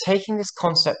 they were taking this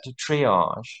concept of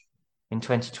triage in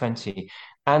 2020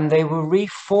 and they were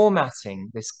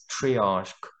reformatting this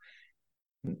triage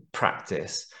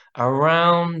practice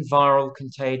around viral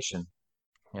contagion.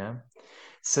 Yeah.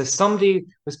 So somebody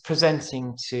was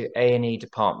presenting to A&E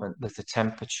department with a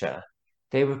temperature.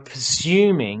 They were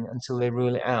presuming until they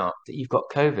rule it out that you've got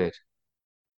COVID.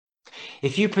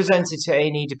 If you presented to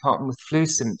A&E department with flu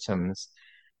symptoms,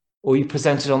 or you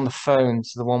presented on the phone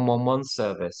to the 111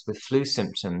 service with flu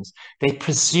symptoms, they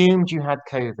presumed you had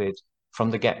COVID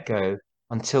from the get-go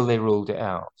until they ruled it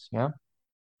out. Yeah.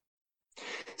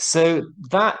 So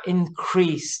that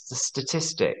increased the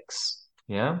statistics.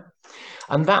 Yeah.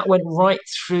 And that went right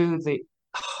through the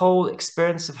whole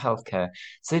experience of healthcare.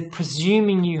 So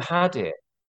presuming you had it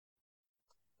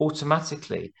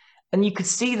automatically. And you could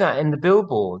see that in the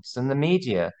billboards and the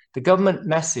media. The government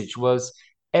message was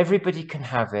everybody can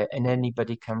have it and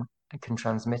anybody can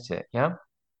transmit it. Yeah.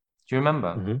 Do you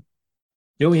remember?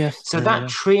 Mm-hmm. Oh, yes. So that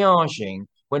triaging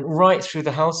went right through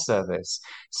the health service.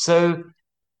 So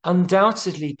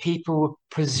undoubtedly people were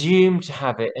presumed to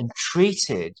have it and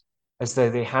treated as though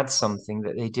they had something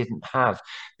that they didn't have.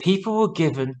 People were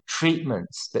given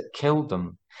treatments that killed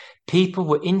them. People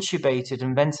were intubated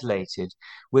and ventilated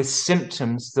with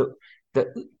symptoms that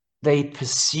they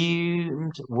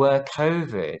presumed were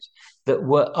COVID, that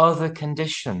were other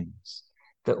conditions,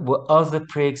 that were other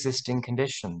pre-existing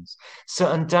conditions.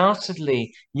 So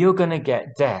undoubtedly, you're going to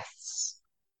get deaths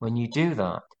when you do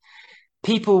that.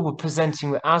 People were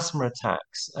presenting with asthma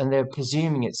attacks and they're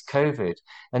presuming it's COVID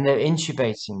and they're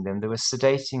intubating them, they were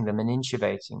sedating them and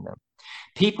intubating them.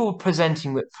 People were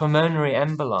presenting with pulmonary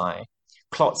emboli,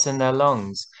 clots in their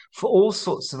lungs, for all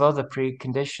sorts of other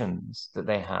preconditions that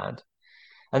they had.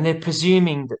 And they're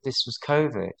presuming that this was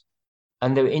COVID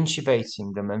and they were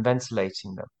intubating them and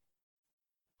ventilating them.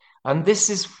 And this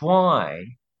is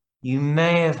why you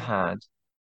may have had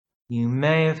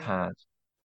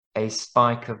a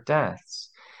spike of deaths.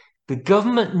 The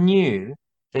government knew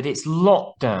that its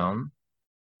lockdown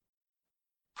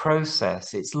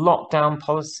process, its lockdown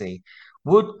policy,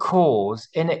 would cause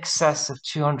in excess of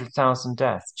 200,000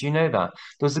 deaths. Do you know that?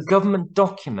 There was a government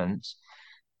document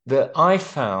that I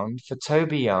found for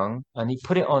Toby Young, and he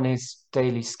put it on his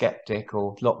Daily Skeptic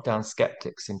or Lockdown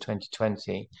Skeptics in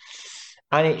 2020.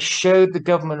 And it showed the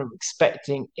government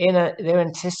expecting, they're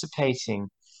anticipating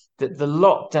that the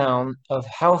lockdown of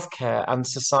healthcare and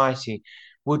society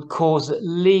would cause at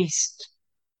least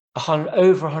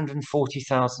over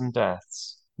 140,000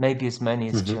 deaths, maybe as many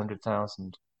as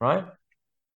 200,000, right?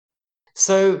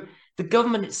 So the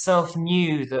government itself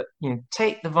knew that,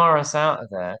 take the virus out of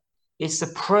there, its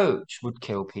approach would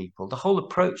kill people. The whole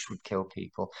approach would kill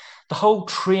people. The whole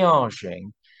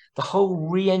triaging, the whole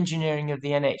re-engineering of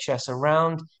the NHS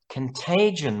around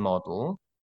contagion model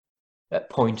at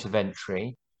point of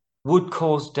entry would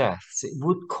cause deaths. It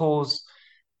would cause,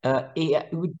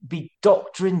 it would be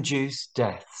doctor-induced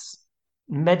deaths,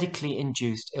 medically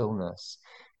induced illness.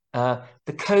 The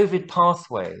COVID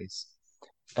pathways,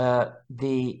 in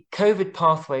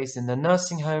the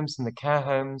nursing homes and the care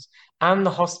homes and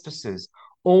the hospices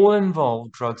all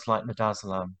involve drugs like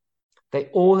midazolam. They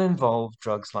all involve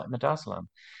drugs like midazolam.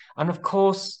 And of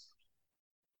course,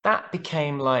 that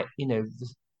became like,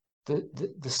 the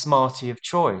smartie of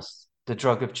choice, the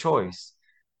drug of choice.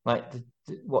 Like,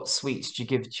 what sweets do you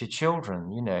give to your children?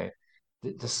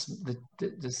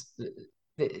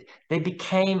 They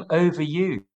became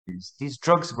overused. These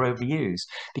drugs were overused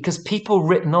because people were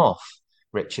written off,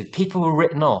 Richard. People were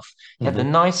written off. You had the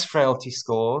NICE frailty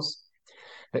scores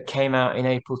that came out in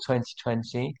April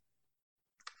 2020.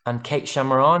 And Kate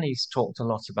Shamarani's talked a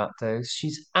lot about those.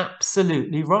 She's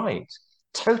absolutely right.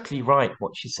 Totally right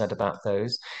what she said about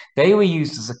those. They were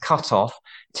used as a cutoff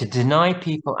to deny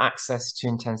people access to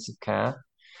intensive care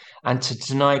and to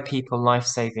deny people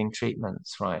life-saving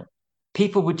treatments, right?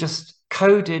 People were just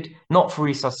coded not for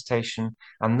resuscitation,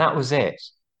 and that was it,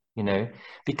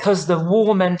 because the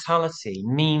war mentality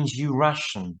means you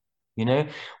ration,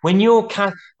 when you're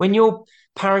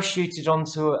parachuted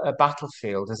onto a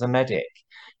battlefield as a medic,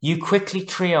 you quickly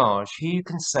triage who you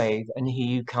can save and who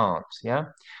you can't, yeah?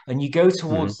 And you go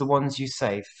towards the ones you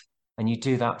save, and you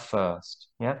do that first,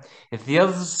 yeah? If the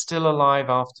others are still alive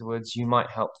afterwards, you might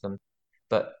help them,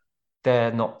 but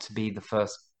they're not to be the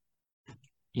first,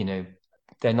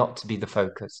 they're not to be the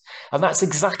focus. And that's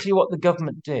exactly what the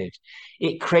government did.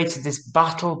 It created this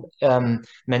battle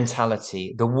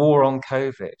mentality, the war on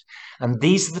COVID. And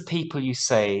these are the people you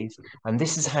save, and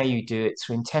this is how you do it,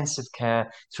 through intensive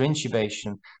care, through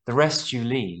intubation. The rest you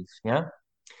leave, yeah?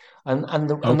 And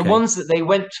the ones that they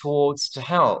went towards to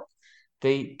help,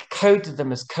 they coded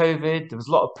them as COVID. There was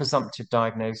a lot of presumptive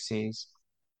diagnoses.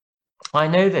 I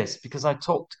know this because I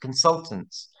talked to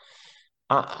consultants.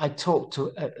 I talked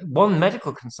to one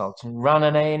medical consultant, ran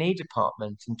an A&E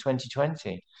department in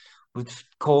 2020, would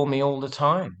call me all the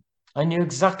time. I knew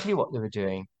exactly what they were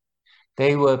doing.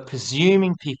 They were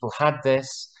presuming people had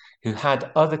this, who had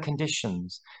other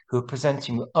conditions, who were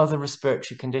presenting with other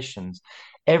respiratory conditions.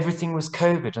 Everything was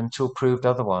COVID until proved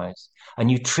otherwise,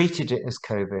 and you treated it as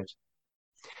COVID.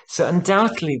 So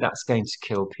undoubtedly that's going to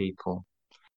kill people.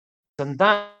 And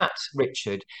that,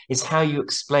 Richard, is how you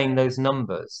explain those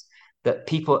numbers. That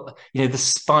people, the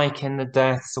spike in the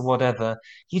deaths or whatever,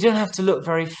 you don't have to look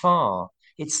very far.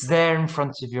 It's there in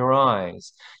front of your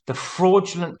eyes. The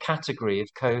fraudulent category of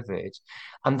COVID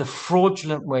and the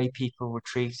fraudulent way people were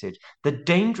treated, the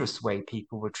dangerous way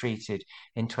people were treated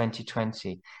in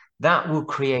 2020, that will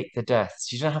create the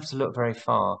deaths. You don't have to look very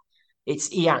far.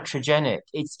 It's iatrogenic.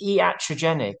 It's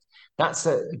iatrogenic. That's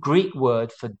a Greek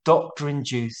word for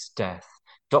doctor-induced death,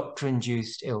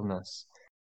 doctor-induced illness.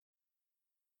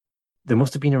 there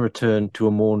must have been a return to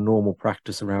a more normal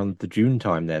practice around the June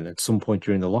time then, at some point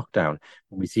during the lockdown,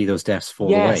 when we see those deaths fall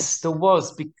away. Yes, there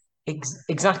was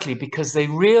exactly because they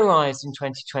realized in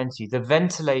 2020 the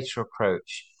ventilator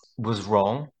approach was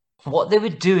wrong. What they were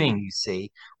doing, you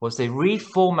see, was they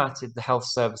reformatted the health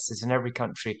services in every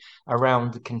country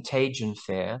around the contagion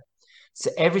fear.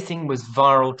 So everything was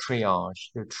viral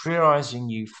triage. They're triaging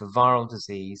you for viral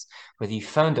disease, whether you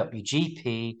phoned up your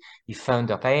GP, you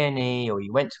phoned up A&E, or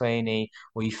you went to A&E,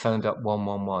 or you phoned up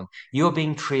 111. You're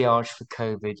being triaged for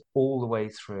COVID all the way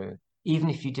through. Even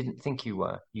if you didn't think you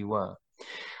were, you were.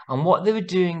 And what they were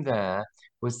doing there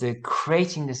was they're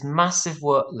creating this massive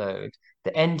workload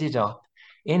that ended up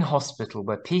in hospital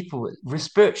where people with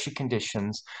respiratory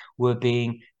conditions were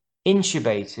being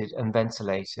intubated and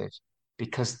ventilated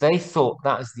because they thought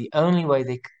that is the only way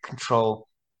they could control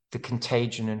the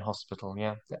contagion in hospital,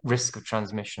 yeah, the risk of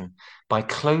transmission by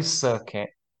closed circuit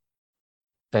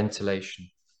ventilation.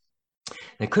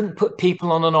 They couldn't put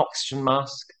people on an oxygen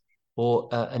mask or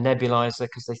a nebulizer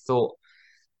because they thought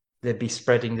they'd be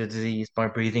spreading the disease by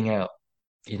breathing out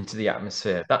into the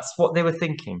atmosphere. That's what they were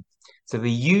thinking. So they're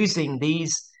using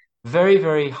these very,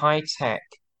 very high tech,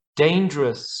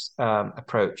 dangerous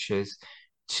approaches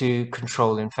to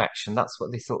control infection. That's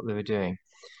what they thought they were doing.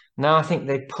 Now I think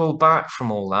they pull back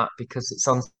from all that because it's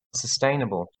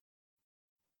unsustainable.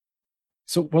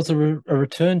 So was there a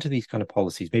return to these kind of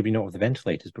policies, maybe not with the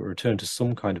ventilators, but a return to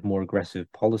some kind of more aggressive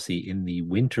policy in the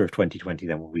winter of 2020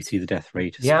 then, when we see the death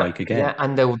rate Yeah, spike again? yeah,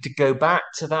 and they'll go back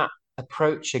to that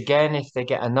approach again if they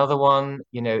get another one.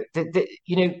 They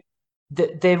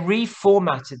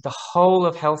reformatted the whole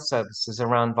of health services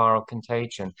around viral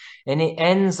contagion, and it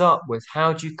ends up with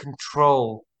how do you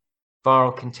control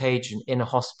viral contagion in a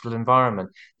hospital environment?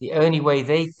 The only way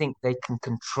they think they can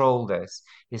control this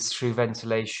is through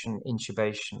ventilation,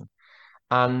 intubation,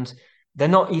 and they're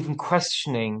not even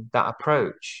questioning that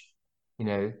approach. You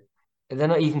know, they're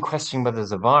not even questioning whether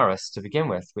there's a virus to begin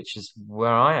with, which is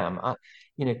where I am.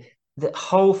 You know, the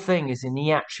whole thing is an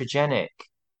iatrogenic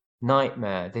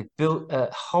nightmare. They've built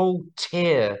a whole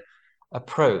tier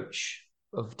approach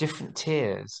of different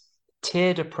tiers,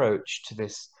 tiered approach to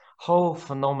this whole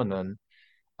phenomenon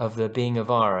of there being a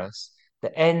virus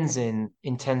that ends in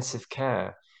intensive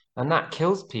care. And that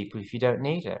kills people if you don't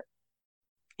need it.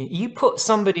 You put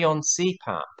somebody on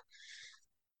CPAP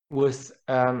with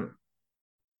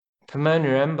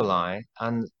pulmonary emboli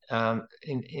and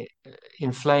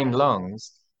inflamed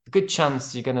lungs, a good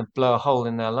chance you're going to blow a hole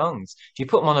in their lungs. If you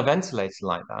put them on a ventilator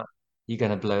like that, you're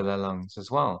going to blow their lungs as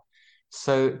well.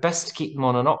 So best to keep them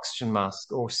on an oxygen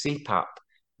mask or CPAP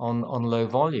on low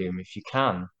volume if you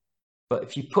can. But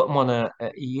if you put them on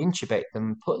you intubate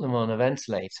them, put them on a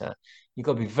ventilator, you've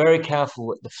got to be very careful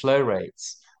with the flow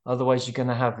rates. Otherwise, you're going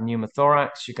to have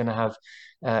pneumothorax, you're going to have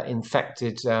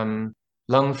infected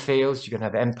lung fields, you're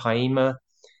going to have empyema.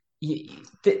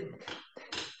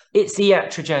 It's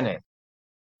iatrogenic.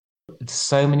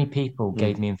 So many people Mm.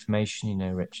 gave me information,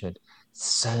 Richard.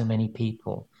 So many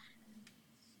people.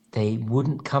 They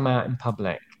wouldn't come out in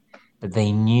public, but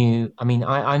they knew. I mean,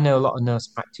 I know a lot of nurse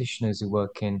practitioners who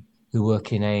work in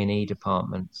A&E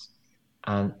departments,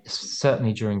 and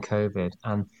certainly during COVID,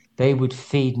 and they would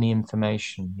feed me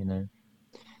information,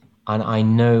 and I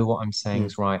know what I'm saying Mm.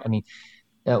 is right. I mean,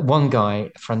 one guy,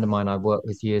 a friend of mine I worked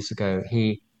with years ago,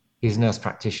 he's a nurse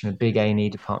practitioner, big A&E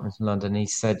department in London. He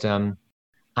said,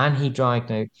 and he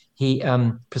diagnosed, he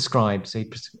prescribes, so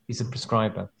he's a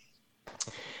prescriber.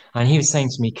 And he was saying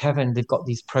to me, Kevin, they've got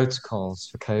these protocols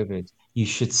for COVID. You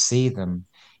should see them.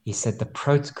 He said, the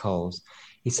protocols.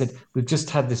 He said, we've just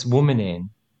had this woman in.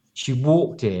 She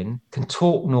walked in, can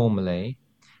talk normally,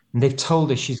 and they've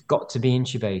told her she's got to be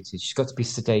intubated. She's got to be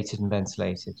sedated and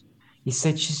ventilated. He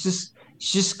said, she's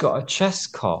just got a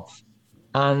chest cough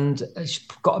and she's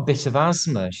got a bit of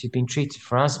asthma. She's been treated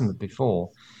for asthma before.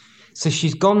 So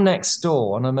she's gone next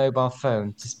door on a mobile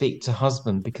phone to speak to her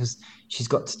husband because she's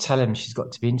got to tell him she's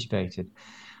got to be intubated.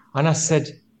 And I said,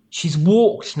 she's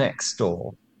walked next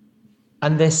door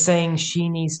and they're saying she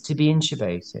needs to be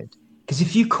intubated. Because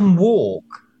if you can walk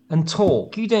and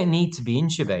talk, you don't need to be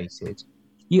intubated.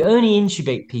 You only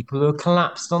intubate people who are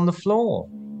collapsed on the floor.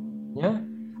 Yeah.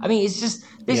 I mean, this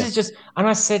Yeah. is just, and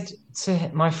I said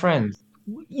to my friend,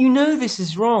 this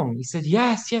is wrong. He said,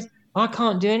 yes, yes, I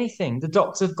can't do anything. The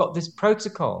doctors have got this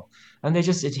protocol and they're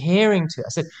just adhering to it. I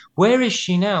said, where is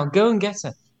she now? Go and get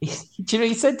her. Do you know what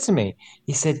he said to me?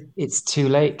 He said, it's too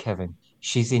late, Kevin.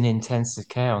 She's in intensive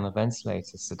care on a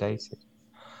ventilator, sedated.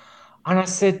 And I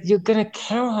said, you're going to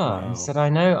kill her. He Wow. said, I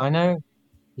know, I know.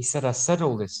 He said, I said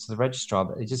all this to the registrar,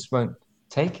 but they just won't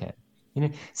take it.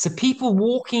 So people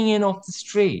walking in off the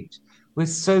street with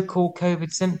so-called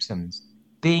COVID symptoms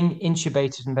being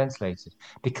intubated and ventilated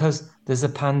because there's a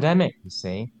pandemic, you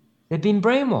see. They've been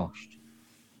brainwashed.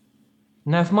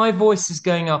 Now, if my voice is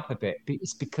going up a bit,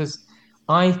 it's because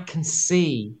I can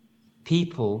see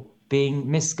people being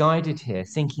misguided here,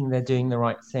 thinking they're doing the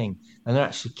right thing, and they're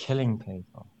actually killing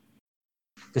people.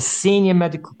 The senior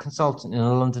medical consultant in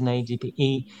a London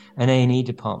ADP and A&E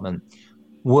department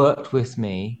worked with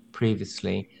me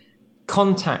previously,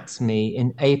 contacts me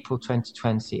in April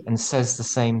 2020 and says the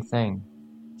same thing,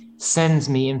 sends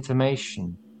me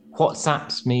information,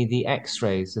 WhatsApps me the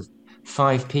x-rays of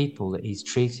 5 people that he's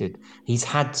treated. He's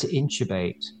had to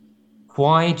intubate.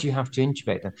 Why do you have to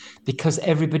intubate them? Because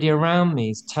everybody around me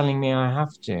is telling me I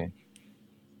have to.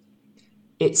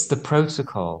 It's the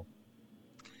protocol.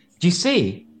 Do you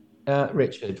see,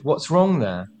 Richard, what's wrong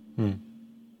there?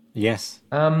 Yes.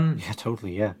 Um, Yeah,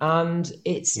 totally. Yeah. and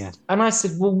Yeah. I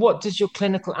said, well, what does your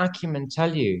clinical acumen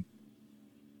tell you?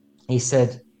 He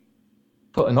said,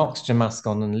 put an oxygen mask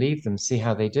on and leave them, see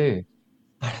how they do.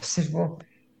 And I said, well,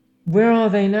 where are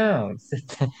they now? He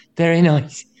said, they're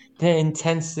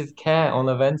intensive care on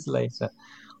a ventilator.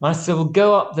 And I said, well,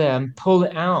 go up there and pull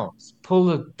it out, pull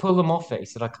them off it. He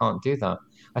said, I can't do that.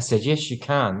 I said, yes, you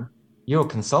can. You're a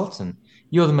consultant.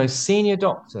 You're the most senior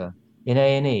doctor in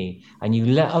A&E, and you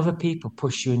let other people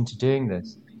push you into doing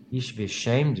this. You should be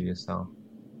ashamed of yourself.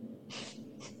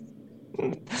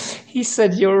 He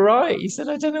said, you're right. He said,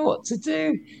 I don't know what to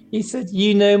do. He said,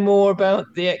 you know more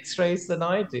about the x-rays than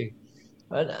I do.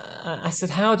 And I said,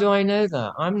 how do I know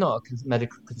that? I'm not a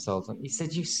medical consultant. He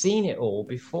said, you've seen it all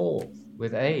before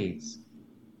with AIDS.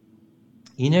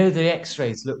 You know, the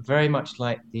x-rays look very much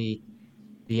like the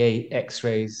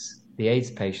x-rays the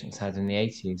AIDS patients had in the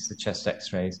 80s, the chest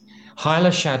x-rays.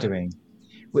 Hylar shadowing.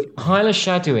 Hylar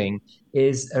shadowing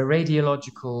is a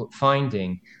radiological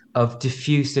finding of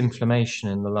diffuse inflammation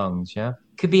in the lungs, yeah?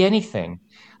 Could be anything.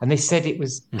 And they said it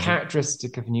was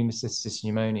characteristic of pneumocystis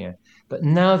pneumonia. But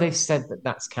now they've said that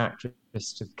that's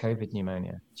characteristic of COVID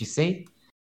pneumonia. Do you see?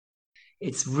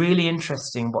 It's really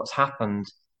interesting what's happened.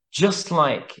 Just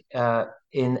like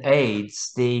in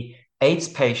AIDS, the AIDS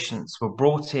patients were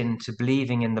brought in to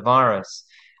believing in the virus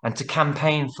and to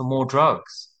campaign for more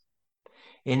drugs.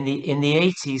 In the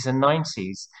 80s and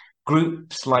 90s,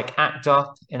 groups like ACT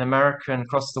UP in America and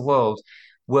across the world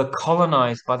were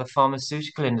colonized by the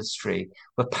pharmaceutical industry,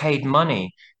 were paid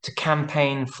money to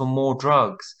campaign for more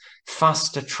drugs,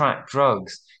 faster track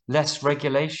drugs, less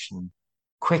regulation,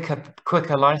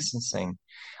 quicker licensing.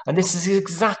 And this is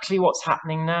exactly what's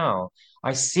happening now.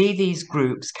 I see these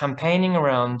groups campaigning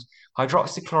around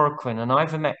hydroxychloroquine and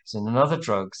ivermectin and other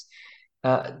drugs.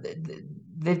 uh,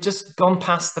 they've just gone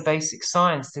past the basic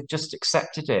science. They've just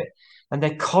accepted it. And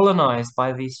they're colonized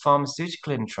by these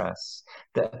pharmaceutical interests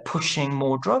that are pushing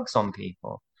more drugs on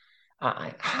people.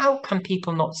 How can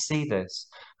people not see this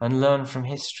and learn from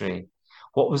history?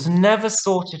 What was never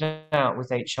sorted out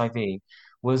with HIV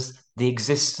was the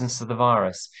existence of the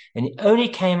virus. And it only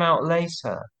came out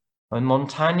later when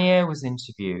Montagnier was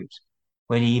interviewed,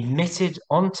 when he admitted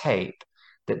on tape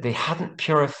that they hadn't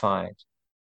purified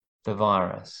the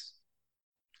virus.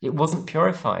 It wasn't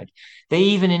purified. They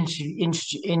even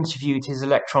interviewed his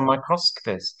electron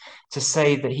microscopist to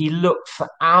say that he looked for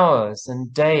hours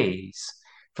and days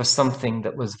for something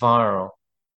that was viral.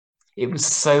 It was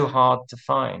so hard to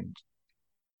find.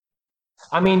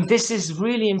 I mean, this is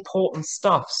really important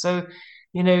stuff. So,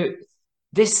 you know,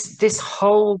 this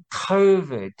whole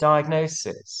COVID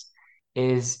diagnosis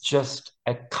is just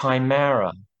a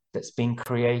chimera that's been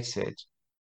created.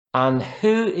 And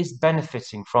who is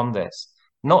benefiting from this?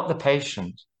 Not the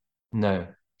patient. No.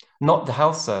 Not the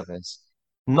health service.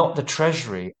 Not the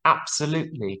treasury.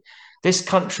 Absolutely. This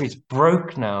country's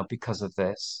broke now because of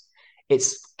this.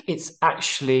 It's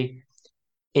actually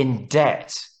in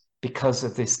debt because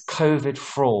of this COVID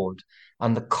fraud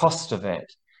and the cost of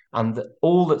it and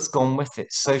all that's gone with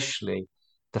it socially,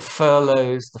 the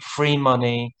furloughs, the free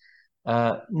money.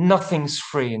 Nothing's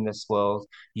free in this world.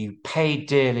 You pay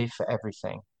dearly for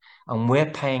everything. And we're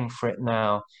paying for it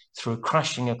now through a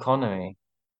crashing economy.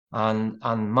 And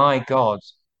my God,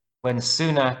 when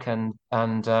Sunak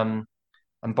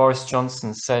and Boris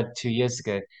Johnson said 2 years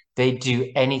ago they'd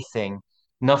do anything,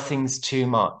 nothing's too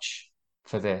much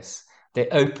for this. They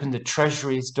opened the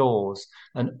Treasury's doors,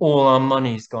 and all our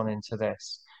money's gone into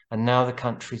this. And now the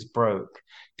country's broke.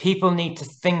 People need to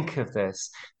think of this.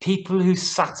 People who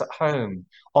sat at home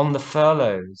on the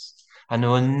furloughs and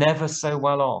who are never so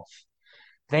well off,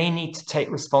 they need to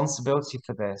take responsibility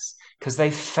for this because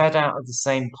they fed out of the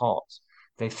same pot.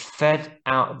 They fed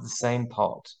out of the same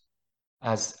pot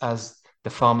as the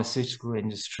pharmaceutical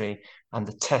industry and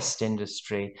the test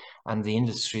industry and the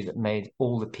industry that made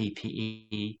all the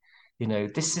PPE.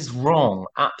 This is wrong,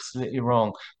 absolutely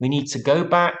wrong. We need to go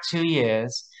back 2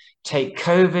 years, take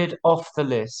COVID off the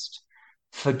list,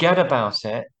 forget about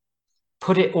it,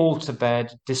 put it all to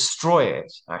bed, destroy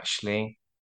it, actually,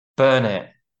 burn it,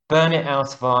 burn it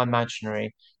out of our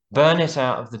imaginary, burn it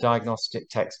out of the diagnostic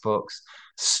textbooks,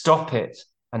 stop it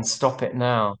and stop it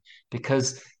now,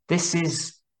 because this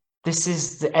is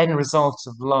the end result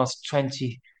of the last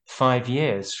 25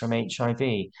 years from HIV.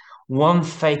 One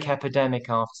fake epidemic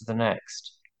after the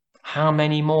next. How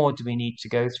many more do we need to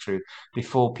go through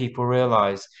before people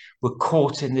realize we're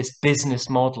caught in this business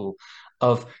model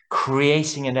of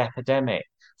creating an epidemic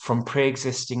from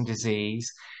pre-existing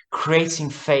disease, creating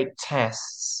fake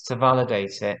tests to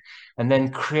validate it, and then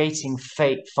creating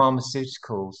fake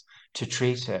pharmaceuticals to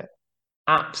treat it?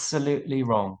 Absolutely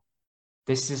wrong.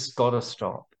 This has got to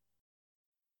stop.